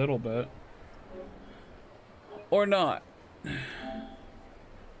that for a little bit. Or not.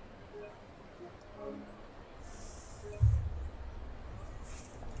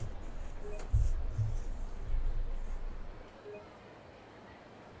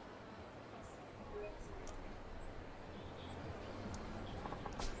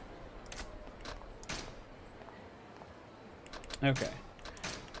 Okay.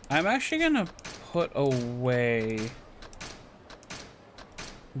 I'm actually gonna put away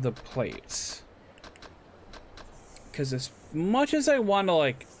the plates. Because as much as I want to,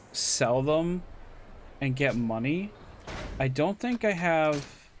 like, sell them and get money, I don't think I have...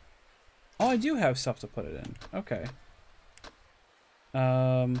 Oh, I do have stuff to put it in. Okay.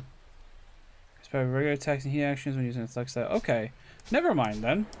 It's probably regular attacks and heat actions when using flex that. Okay. Never mind,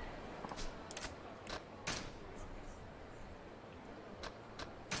 then.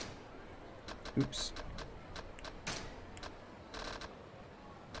 Oops.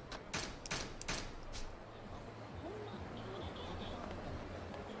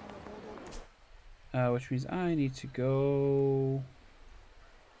 Which means I need to go...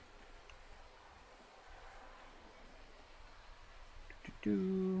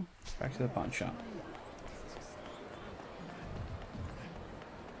 Back to the pawn shop.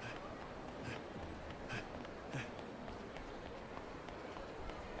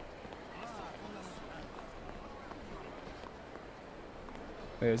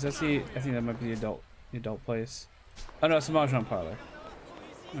 Wait, is that the... I think that might be the adult place. Oh no, it's the Mahjong parlor.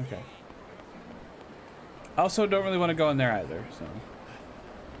 Okay. I also don't really want to go in there either, so...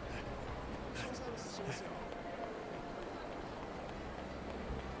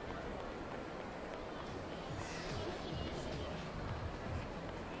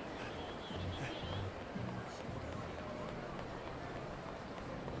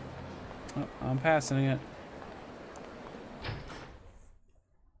 Oh, I'm passing it.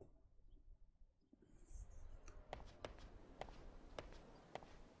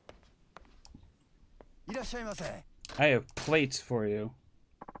 I have plates for you.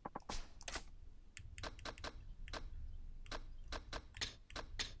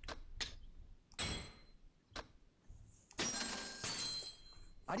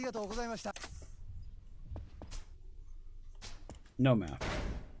 No map.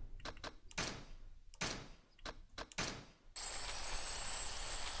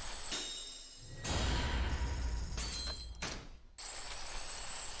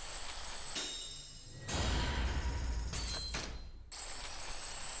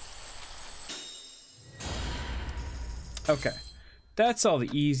 Okay, that's all the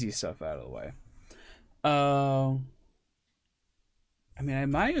easy stuff out of the way. I mean, I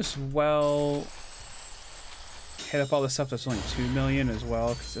might as well hit up all the stuff that's only 2 million as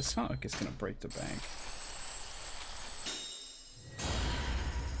well, because it's not like it's gonna break the bank.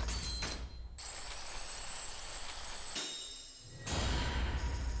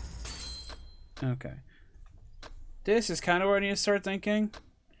 Okay, this is kind of where I need to start thinking.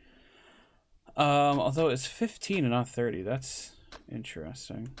 Although it's 15 and not 30, that's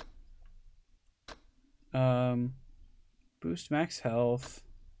interesting. Boost max health.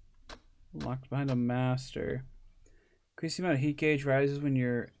 Locked behind a master. Increase the amount of heat gauge rises when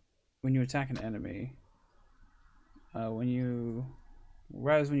you attack an enemy. When you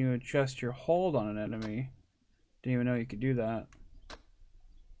adjust your hold on an enemy. Didn't even know you could do that.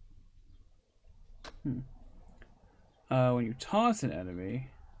 When you taunt an enemy,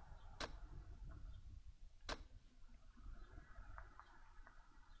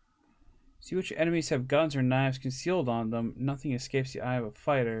 see which enemies have guns or knives concealed on them. Nothing escapes the eye of a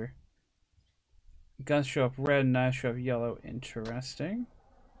fighter. Guns show up red, knives show up yellow. Interesting.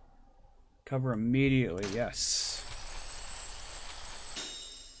 Cover immediately, yes.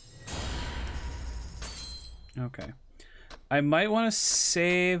 Okay. I might want to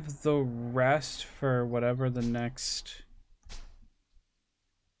save the rest for whatever the next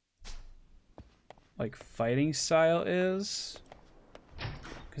like fighting style is.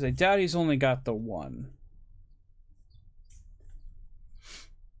 Because I doubt he's only got the one.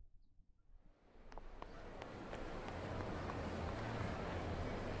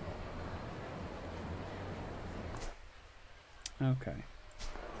 Okay.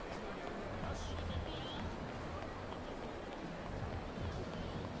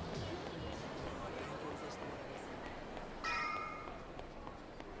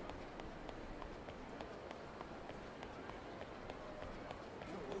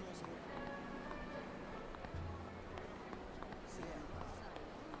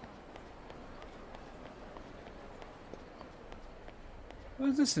 What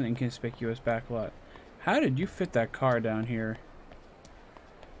is this, an inconspicuous backlot? How did you fit that car down here?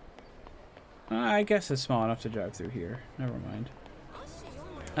 I guess it's small enough to drive through here. Never mind.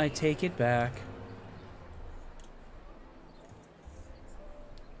 I take it back.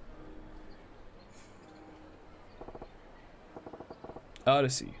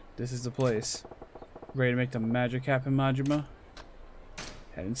 Odyssey. This is the place. Ready to make the magic happen, Majima?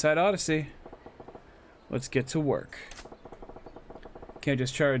 Head inside Odyssey. Let's get to work. Can't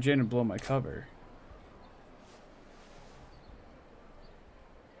just charge in and blow my cover.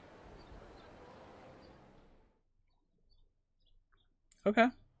 Okay.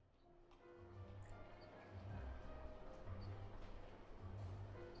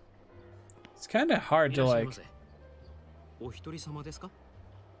 It's kind of hard to like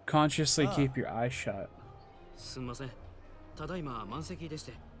consciously keep your eyes shut. すみません。ただいま満席でし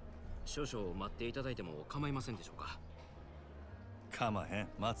て、少々待っていただいても構いませんでしょうか。構へん、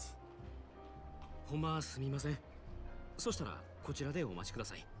待つ。ほんますみません。そしたらこちらでお待ちくだ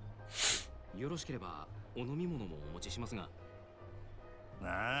さい。よろしければお飲み物もお持ちしますが。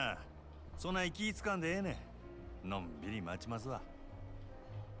なあ、そんな気つかんでええねん。のんびり待ちますわ。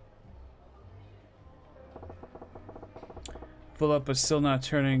Full up but still not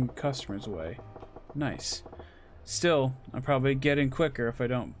turning customers away. Nice. Still, I'll probably get in quicker if I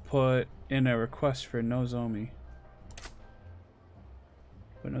don't put in a request for Nozomi.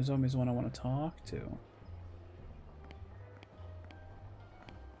 But Nozomi's the one I want to talk to.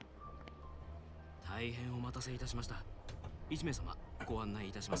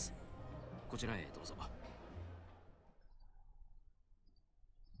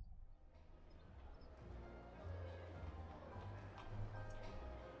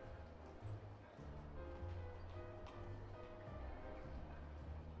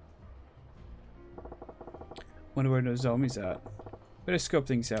 Wonder where Nozomi's at. Better scope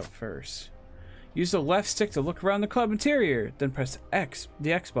things out first. Use the left stick to look around the club interior, then press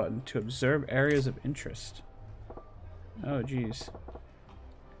the X button to observe areas of interest. Oh, geez.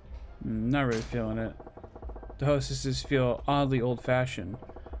 Not really feeling it. The hostesses feel oddly old-fashioned,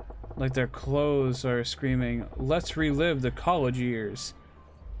 like their clothes are screaming, "Let's relive the college years."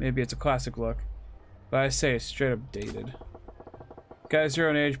 Maybe it's a classic look, but I say it's straight up dated. Guys your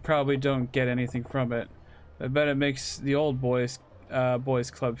own age probably don't get anything from it. I bet it makes the old boys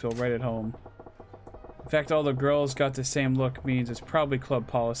club feel right at home. In fact, all the girls got the same look means it's probably club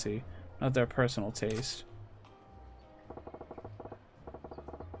policy, not their personal taste.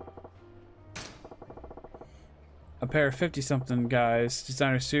 A pair of 50-something guys,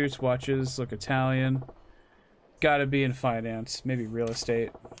 designer suits, watches, look Italian. Gotta be in finance, maybe real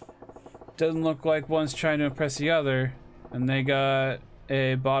estate. Doesn't look like one's trying to impress the other, and they got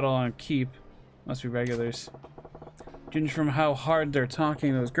a bottle on keep. Must be regulars. Judging from how hard they're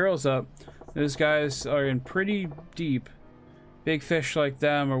talking those girls up, those guys are in pretty deep. Big fish like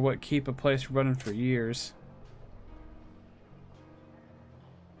them are what keep a place running for years.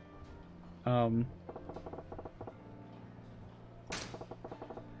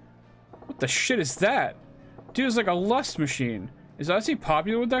 What the shit is that? Dude's like a lust machine. Is Ozzy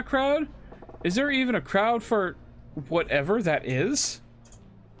popular with that crowd? Is there even a crowd for whatever that is?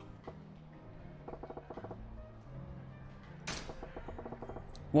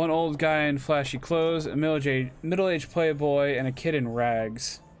 One old guy in flashy clothes, a middle-aged playboy, and a kid in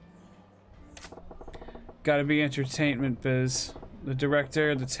rags. Gotta be entertainment biz. The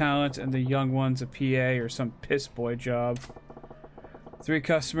director, the talent, and the young ones a PA or some piss boy job. 3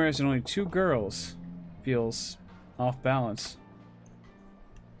 customers and only 2 girls. Feels off balance.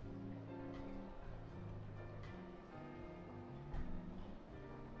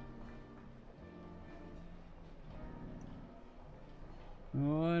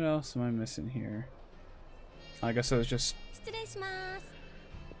 What else am I missing here? I guess I was just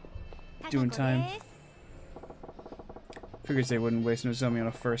doing time. Figures they wouldn't waste Nozomi on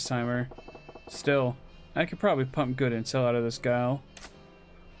a first timer. Still, I could probably pump good intel out of this gal.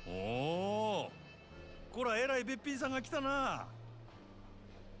 Oh, こら偉いべっぴんさんが来たな。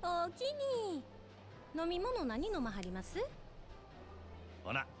おおきに。飲み物何飲まはります？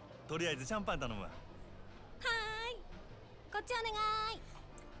ほな、とりあえずシャンパン頼むわ。こっちお願い。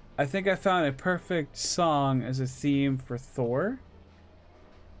I think I found a perfect song as a theme for Thor.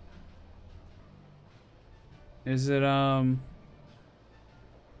 Is it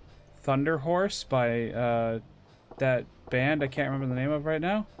Thunder Horse by that band I can't remember the name of right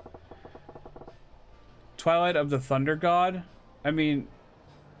now? Twilight of the Thunder God? I mean,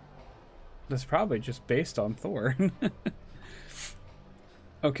 that's probably just based on Thor.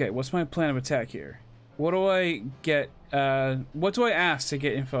 Okay, what's my plan of attack here? What do I get? What do I ask to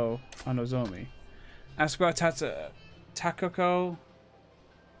get info on Nozomi? Ask about Takato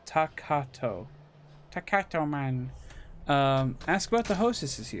man. Ask about the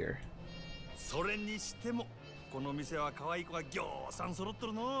hostesses here. それにしてもこの店は可愛い子がぎょうさん揃っと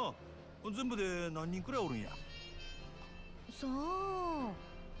るの。全部で何人くらいおるんや。さあ、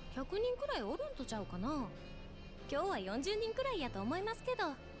100人くらいおるんとちゃうかな。今日は40人くらいやと思いますけど。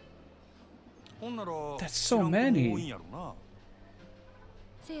ほんなら That's so many. 多いんやろな。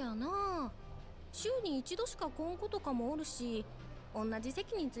せやな。週に一度しか来んことかもおるし、同じ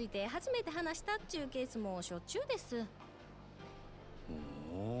席について初めて話したっちゅうケースもしょっちゅうです。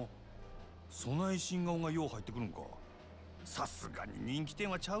おお、そない新顔がよう入ってくるんか。さすがに人気店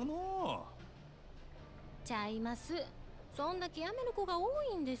はちゃうの。ちゃいます。そんだけ辞める子が多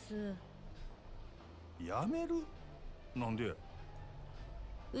いんです。辞める？なんで？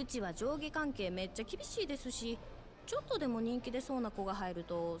うちは上下関係めっちゃ厳しいですし、ちょっとでも人気出そうな子が入る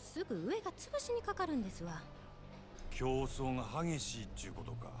とすぐ上が潰しにかかるんですわ。競争が激しいっちゅうこ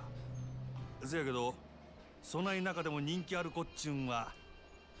とか。せやけど、そない中でも人気ある子っちゅうんは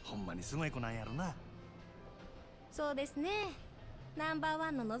ほんまにすごい子なんやろな。そうですね。ナンバー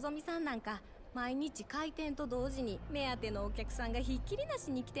ワンののぞみさんなんか毎日開店と同時に目当てのお客さんがひっきりな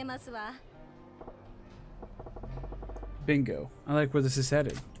しに来てますわ。Bingo. I like where this is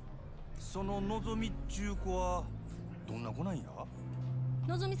headed. そののぞみっちゅう子はどんな子なんや？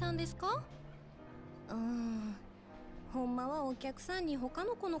のぞみさんですか？ほんまはお客さんに他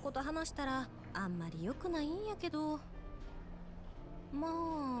の子のこと話したらあんまり良くないんやけど、ま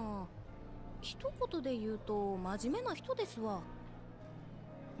あ一言で言うと真面目な人ですわ。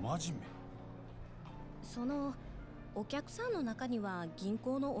真面目？そのお客さんの中には銀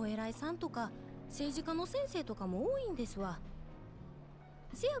行のお偉いさんとか政治家の先生とかも多いんですわ。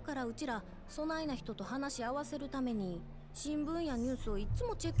せやからうちらそないな人と話し合わせるために新聞やニュースをいつ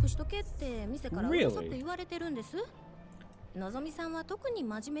もチェックしとけって店からうるさく言われてるんです。のぞみさんは特に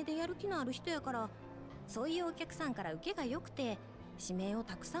真面目でやる気のある人やから、そういうお客さんから受けが良くて指名を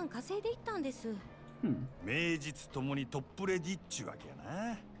たくさん稼いでいったんです。名実ともにトップレディっちゅうわけや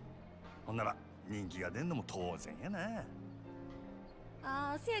な。ほんなら人気が出んのも当然やな。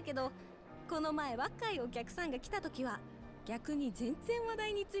ああ、せやけどこの前若いお客さんが来た時は逆に全然話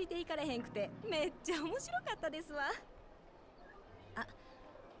題についていかれへんくてめっちゃ面白かったですわ。あ、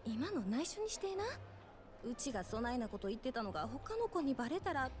今の内緒にしてな。うちがそないなこと言ってたのが他の子にバレ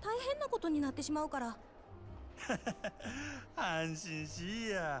たら大変なことになってしまうから。安心しい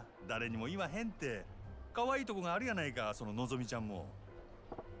や。誰にも言わへんって。可愛いとこがあるやないか、そののぞみちゃんも。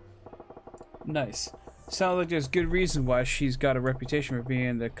Nice. Sounds like there's good reason why she's got a reputation for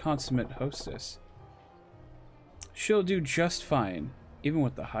being the consummate hostess. She'll do just fine, even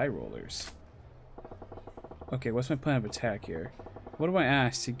with the high rollers. Okay, what's my plan of attack here? What do I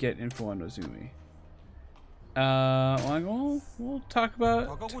ask to get info on Nozomi? We'll talk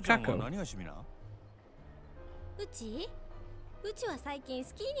about Takako. うちは最近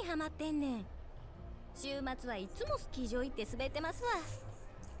スキーにハマってんねん。週末はいつもスキー場行って滑ってますわ。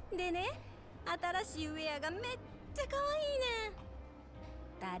でね、新しいウェアがめっちゃ可愛いねん。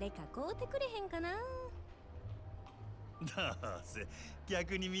誰か買うてくれへんかな。どうせ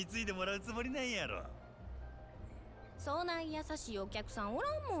逆に貢いでもらうつもりなんやろ。そない優しいお客さんおら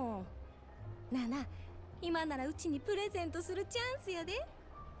んもん。なあなあ、今ならうちにプレゼントするチャンスやで。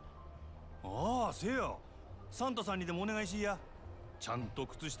ああ、せや。サンタさんにでもお願いしや。ちゃんと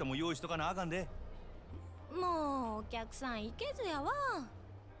靴下も用意しとかなあかんで。もうお客さん行けずやわ。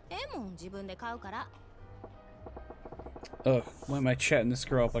もん自分で買うから。Ugh, why am I chatting this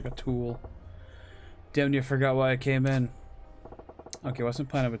girl up like a tool? Damn near forgot why I came in. Okay, what's the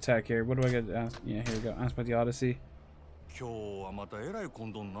plan of attack here? What do I get to ask? Yeah, here we go. Ask about the Odyssey. 今日はまたえらい混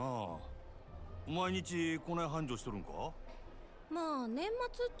んどんな。毎日こない繁盛しとるんか？まあ年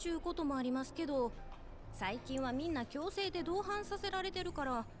末っちゅうこともありますけど、最近はみんな強制で同伴させられてるか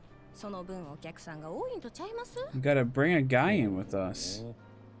ら、その分お客さんが多いんとちゃいます？ We gotta bring a guy in with us.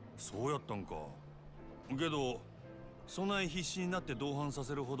 そうやったんか。けどそない必死になって同伴さ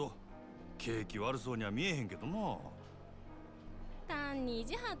せるほど景気悪そうには見えへんけどな。単に意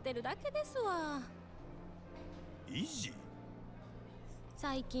地張ってるだけですわ。意地？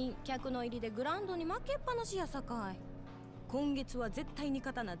最近客の入りでグランドに負けっぱなしやさかい。今月は絶対に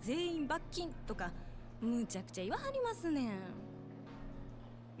勝たな全員罰金とかむちゃくちゃ言わはりますね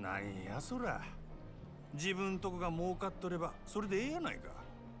ん。なんやそら。自分とこが儲かっとればそれでええやないか。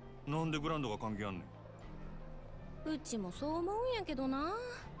なんでグランドが関係あんねん。うちもそう思うんやけどな。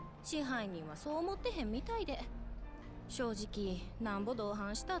支配人はそう思ってへんみたいで。正直なんぼ同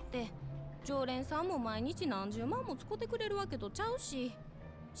伴したって常連さんも毎日何十万も使ってくれるわけとちゃうし、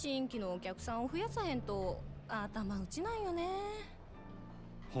新規のお客さんを増やさへんと頭打ちなんよね。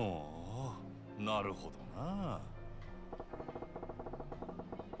ほう、なるほどな。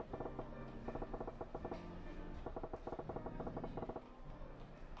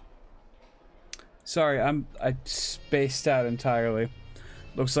Sorry, I spaced out entirely.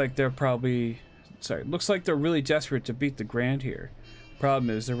 Looks like they're really desperate to beat the Grand here. Problem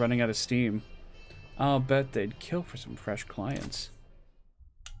is they're running out of steam. I'll bet they'd kill for some fresh clients.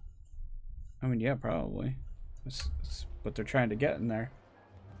 I mean, yeah, probably. That's what they're trying to get in there.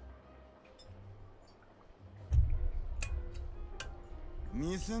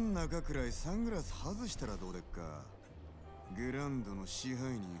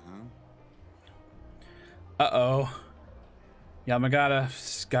 Uh-oh.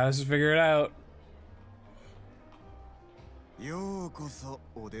 Yamagata got us to figure it out. ようこそ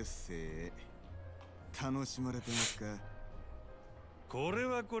オデッセイ。楽しまれてますか？これ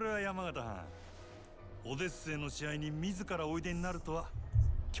は山形藩。オデッセイの試合に自らおいでになるとは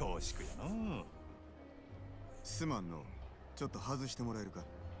恐縮やの。すまんの。ちょっと外してもらえるか？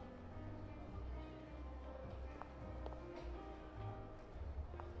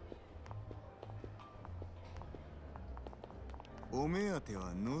お目当て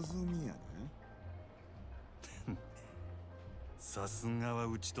は望みやな。さすがは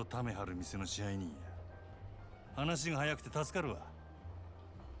うちとためはる店の支配人や。話が早くて助かるわ。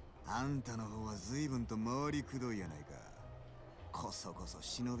あんたの方は随分と回りくどいやないか。こそこそ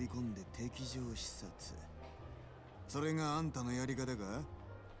忍び込んで敵情視察。それがあんたのやり方か？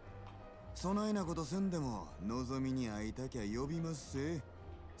そないなことせんでも望みに会いたきゃ呼びますせ。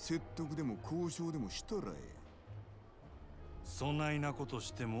説得でも交渉でもしたらええ。そないなこと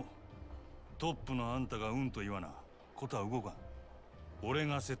してもトップのあんたがうんと言わなことは動かん。俺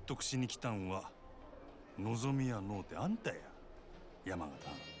が説得しに来たんは望みやのうてあんたや、山形。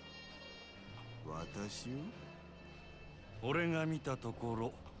私を？俺が見たとこ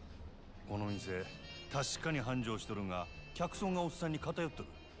ろこの店確かに繁盛しとるが客層がおっさんに偏っとる。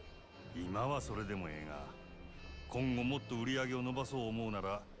今はそれでもええが今後もっと売り上げを伸ばそう思うな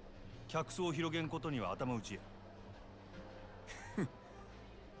ら客層を広げんことには頭打ちや。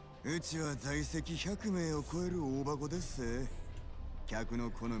うちは在籍100名を超える大箱ですせ。客の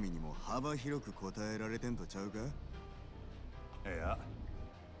好みにも幅広く応えられてんとちゃうか？いや、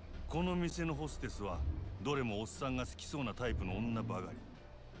この店のホステスはどれもおっさんが好きそうなタイプの女ばかり。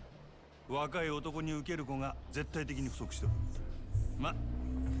若い男に受ける子が絶対的に不足してる。ま、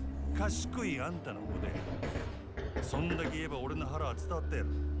賢いあんたの方でそんだけ言えば俺の腹は伝わったやろ。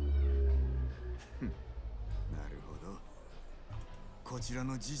なるほど。こちら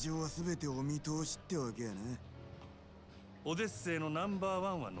の事情は全てお見通しってわけやな。オデッセイのナンバー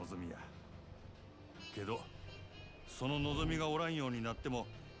ワンは望みや。けどその望みがおらんようになっても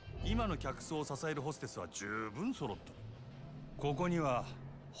今の客層を支えるホステスは十分揃っとる。ここには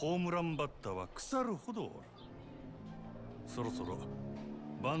ホームランバッターは腐るほどおる。そろそろ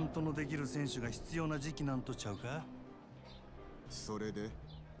バントのできる選手が必要な時期なんとちゃうか？それで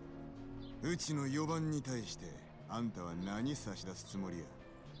うちの4番に対してあんたは何差し出すつもりや？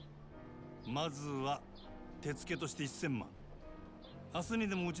まずは手付けとして1000万。明日に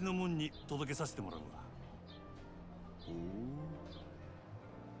でもうちの門に届けさせてもらうわ。おお。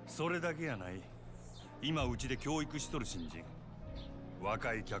それだけやない。今うちで教育しとる新人。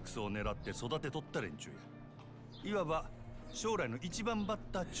若い客層を狙って育てとった連中や。いわば将来の一番バッ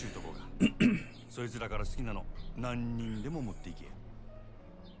ターっちゅうとこがそいつらから好きなの何人でも持っていけ。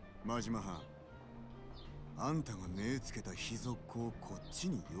真島藩、あんたが目つけた秘蔵庫をこっち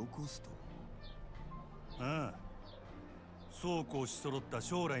によこすと。ああ、そうこうし揃った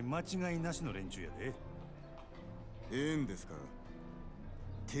将来間違いなしの連中やで。ええんですか。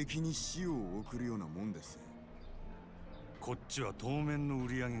敵に死を送るようなもんです。こっちは当面の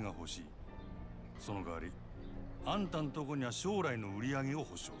売り上げが欲しい。その代わりあんたんとこには将来の売り上げを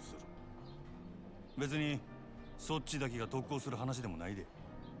保証する。別にそっちだけが得をする話でもないで。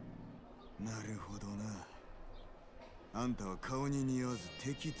なるほどな。あんたは顔に似合わず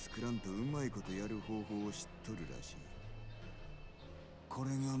敵作らんとうまいことやる方法を知っとるらしい。これ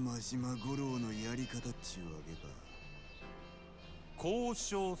が真島五郎のやり方っちゅうわけか。交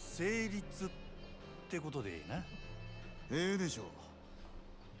渉成立ってことでええな。ええでしょう。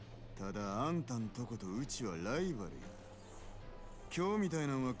ただあんたんとことうちはライバルや。今日みたい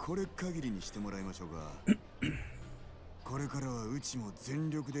なのはこれ限りにしてもらいましょうか。これからはうちも全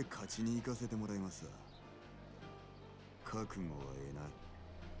力で勝ちに行かせてもらいますわ。覚悟はええな。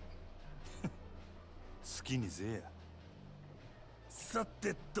好きにせえや。さ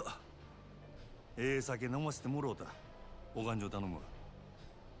てと、ええ酒飲ませてもろうた。お勘定頼むわ。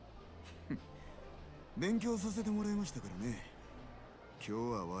勉強させてもらいましたからね。今日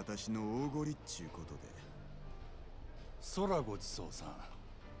は私の大ごりっちゅうことで。空ごちそうさん。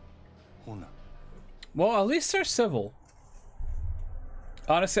ほな。Well, at least they're civil.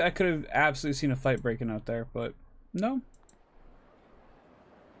 Honestly, I could have absolutely seen a fight breaking out there, but no.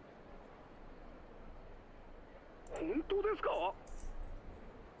 本当ですか？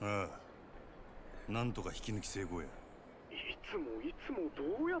ああ。なんとか引き抜き成功や。いつも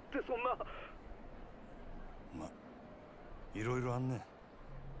どうやってそんな。ま、いろいろあんね。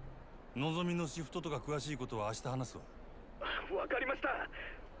のぞみのシフトとか詳しいことは明日話すわ。わかりました。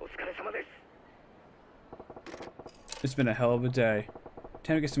お疲れ様です。 It's been a hell of a day.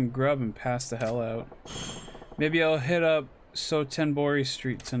 Time to get some grub and pass the hell out. Maybe I'll hit up Sotenbori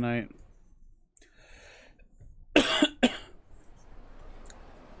Street tonight.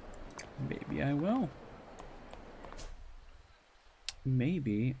 Maybe I will.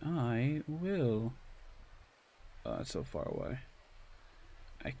 Maybe I will. Oh, it's so far away.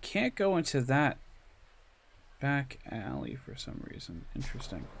 I can't go into that back alley for some reason.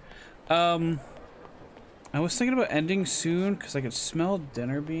 Interesting. I was thinking about ending soon because I could smell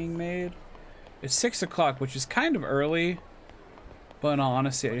dinner being made. It's 6 o'clock, which is kind of early. But in all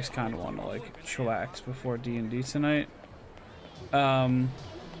honesty, I just kind of want to like chillax before D&D tonight.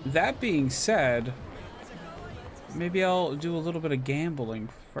 That being said, maybe I'll do a little bit of gambling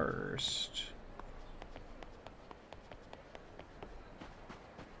first.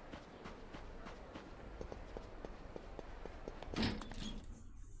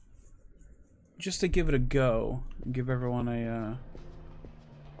 Just to give it a go, and give everyone a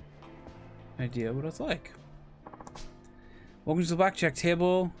idea what it's like. Welcome to the blackjack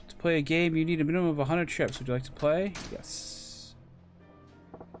table. To play a game, you need a minimum of 100 chips. Would you like to play? Yes.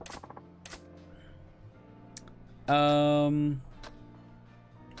 Oh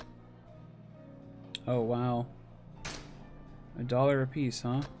wow. $1 a piece,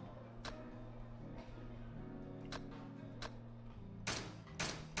 huh?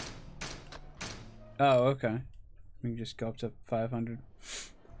 Oh, okay. We can just go up to 500.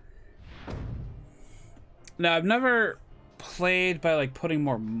 Now, I've never played by like putting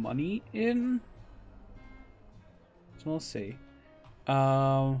more money in. So we'll see.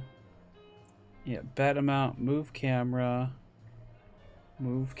 Yeah, bet amount, move camera,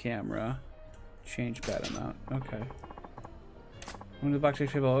 change bet amount. Okay. I'm going to the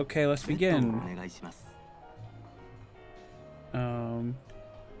blackjack table. Okay, let's begin.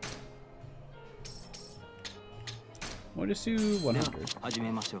 We'll just do 100.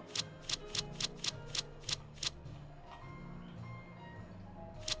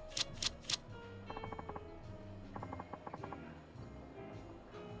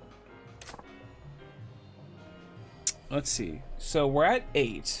 Let's see. So we're at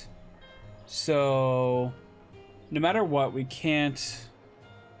 8. So no matter what, we can't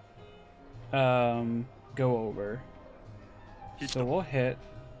go over. So we'll hit.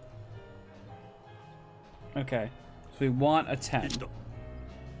 Okay. So we want a 10.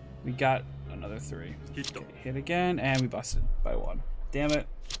 We got another 3. Okay, hit again, and we busted by 1. Damn it.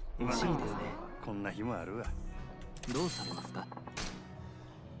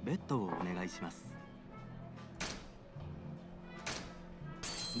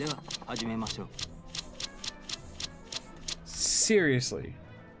 Seriously.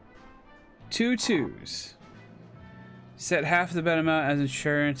 2 2s. Set half the bet amount as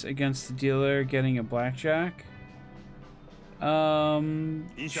insurance against the dealer getting a blackjack.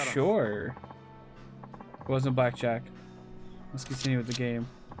 Sure. It wasn't blackjack. Let's continue with the game.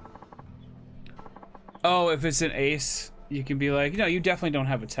 Oh, if it's an ace, you can be like, no, you definitely don't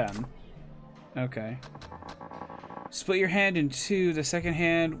have a 10. Okay. Split your hand in two. The second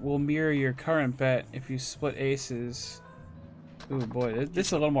hand will mirror your current bet if you split aces. Ooh, boy, this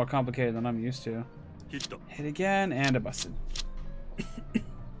is a little more complicated than I'm used to. Hit again, and I busted.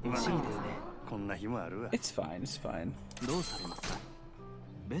 It's fine, it's fine.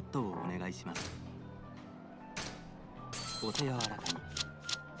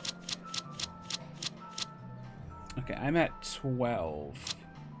 Okay, I'm at 12.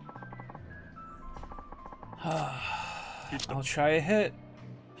 I'll try a hit.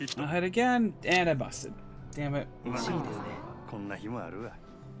 I'll hit again, and I busted. Damn it. I'm just gonna keep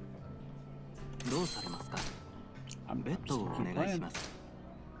playing.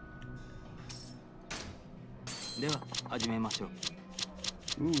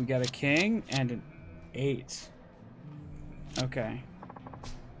 Ooh, we got a king and an 8. Okay.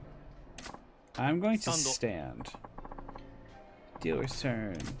 I'm going to stand. Dealer's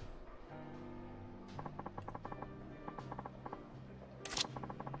turn.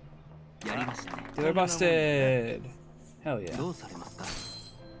 Dealer busted! Hell yeah.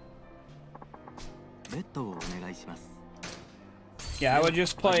 Yeah, I would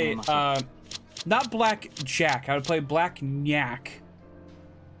just play, not Black Jack, I would play Black Nyak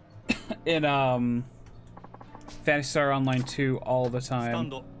in, Phantasy Star Online 2 all the time.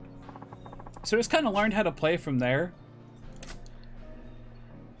 So just kind of learned how to play from there.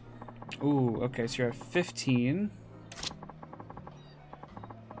 Ooh, okay, so you're at 15.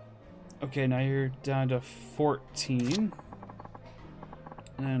 Okay, now you're down to 14.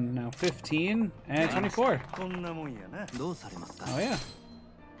 And now 15 and 24. Oh yeah.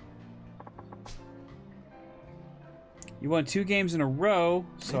 You won 2 games in a row,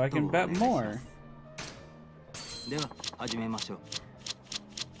 so I can bet more.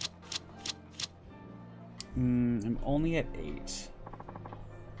 I'm only at 8.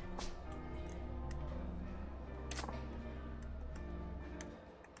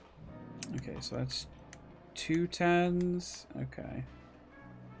 Okay, so that's 2 10s. Okay.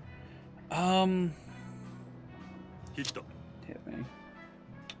 Hit me.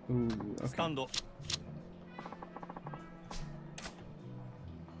 Ooh, okay.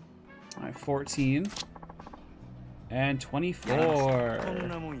 Alright, 14. And 24.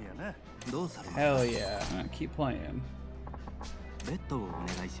 Hell yeah. Alright, keep playing.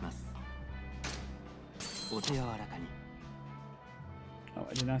 Oh,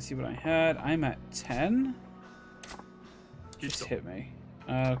 I did not see what I had. I'm at 10. Just hit me.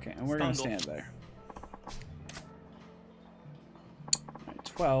 Okay, and we're gonna stand there. Alright,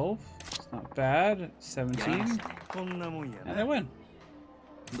 12. It's not bad. 17. And I win.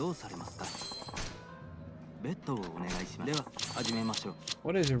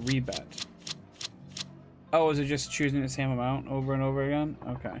 What is a rebet? Oh, is it just choosing the same amount over and over again?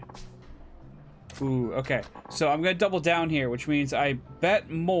 Okay. Ooh, okay. So I'm gonna double down here, which means I bet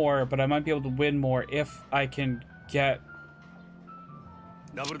more, but I might be able to win more if I can get...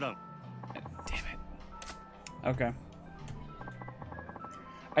 Double down. Damn it. Okay.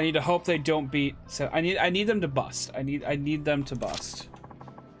 I need to hope they don't beat... So I need them to bust. I need them to bust.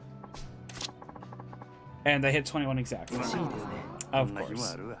 And they hit 21 exactly. Of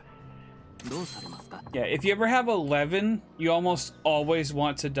course. Yeah, if you ever have 11, you almost always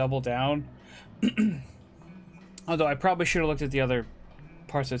want to double down. Although I probably should have looked at the other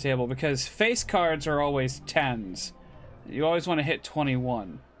parts of the table, because face cards are always 10s. You always want to hit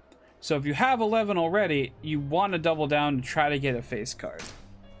 21. So if you have 11 already, you want to double down and try to get a face card.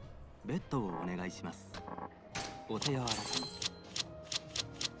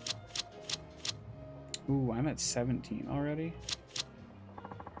 Ooh, I'm at 17 already.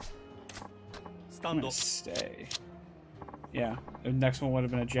 I'm gonna stay. Yeah, the next one would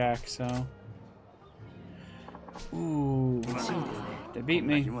have been a jack, so... Ooh, they beat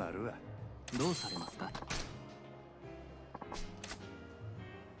me.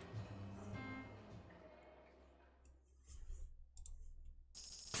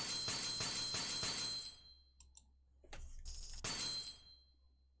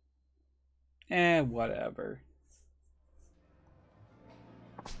 Whatever.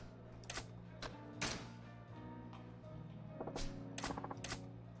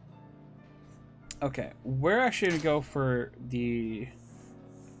 Okay, we're actually gonna go for the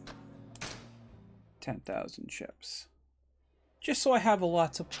 10,000 chips. Just so I have a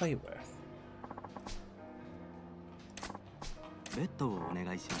lot to play with.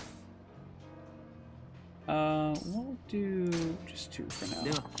 We'll do just 2 for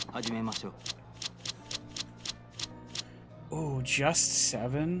now. Oh, just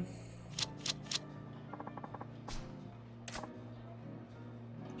 7?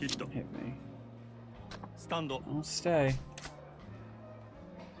 Hit me. I'll stay.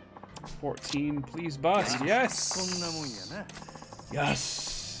 14, please bust. Yes!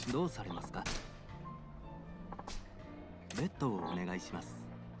 Yes!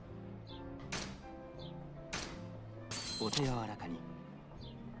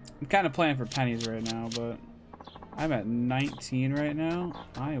 I'm kind of playing for pennies right now, but I'm at 19 right now.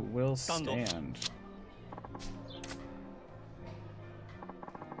 I will stand.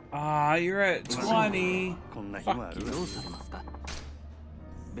 Ah, you're at 20. Fuck you.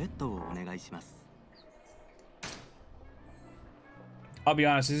 I'll be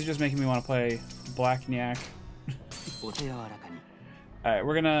honest, this is just making me want to play Black Nyak. Alright,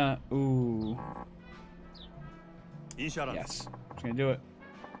 we're gonna... Ooh. Yes. Just gonna do it.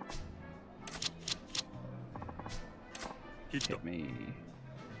 Hit me.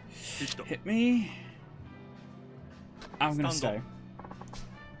 Hit me. I'm gonna stay.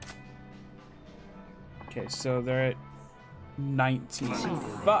 Okay, so they're at 19.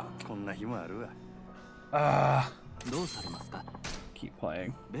 Fuck. Keep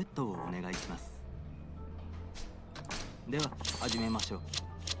playing.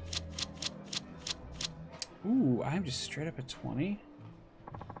 Ooh, I'm just straight up at 20.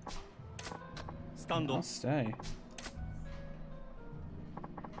 I'll stay.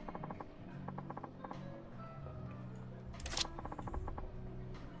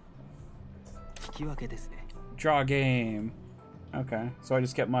 Draw game. Okay, so I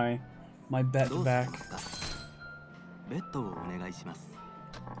just get my bet back.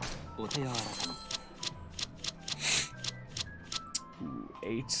 Ooh,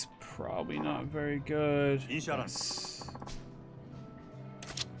 8's probably not very good. Yes.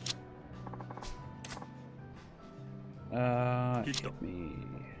 Hit me.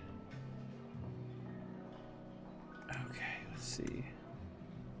 Okay, let's see.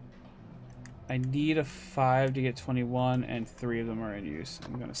 I need a 5 to get 21, and 3 of them are in use.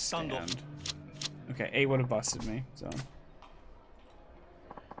 I'm gonna stand. Okay, 8 would have busted me, so.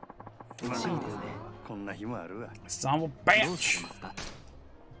 Son of a bitch!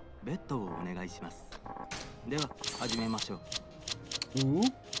 Ooh.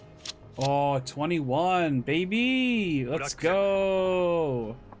 Oh, 21, baby! Let's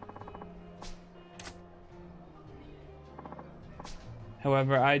go!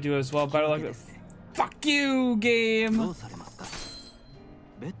 However, I do as well. Better luck. Fuck you, game!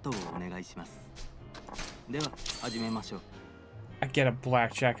 I get a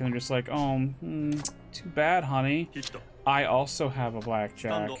blackjack and they're just like, oh, too bad, honey. I also have a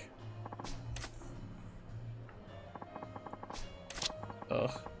blackjack.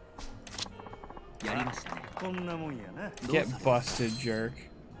 Ugh. Get busted, jerk.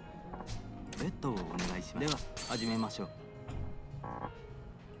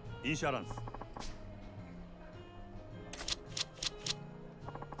 Insurance.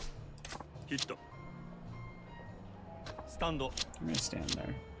 Hit. Stand. I'm gonna stand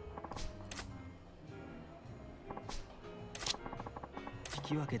there.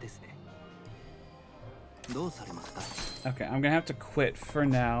 Okay, I'm gonna have to quit for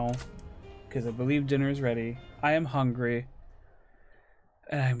now because I believe dinner is ready. I am hungry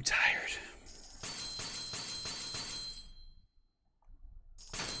and I'm tired.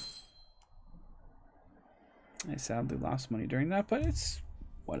 I sadly lost money during that, but it's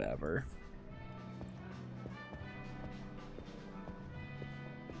whatever.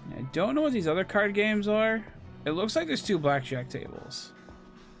 I don't know what these other card games are. It looks like there's 2 blackjack tables,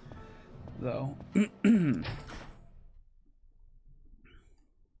 though.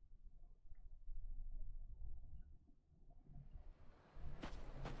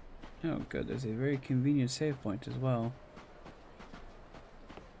 Oh, good. There's a very convenient save point as well.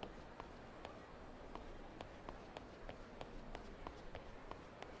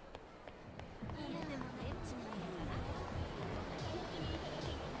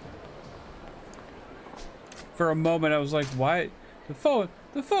 For a moment, I was like, "Why? The phone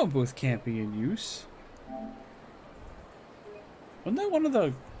booth can't be in use." Wasn't that one of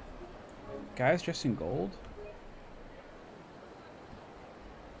the guys dressed in gold?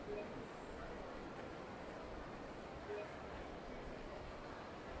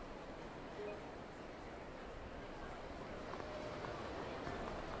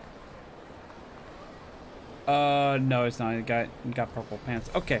 No, it's not. He got purple pants.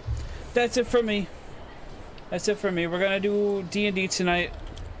 Okay, that's it for me. That's it for me. We're gonna do D&D tonight.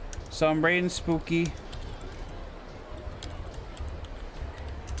 So I'm raiding Spooky.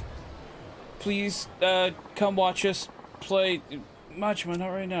 Please come watch us play. Machima, not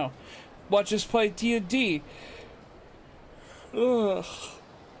right now. Watch us play D&D. Ugh.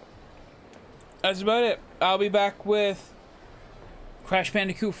 That's about it. I'll be back with Crash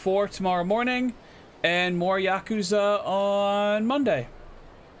Bandicoot 4 tomorrow morning and more Yakuza on Monday.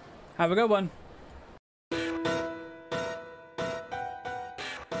 Have a good one.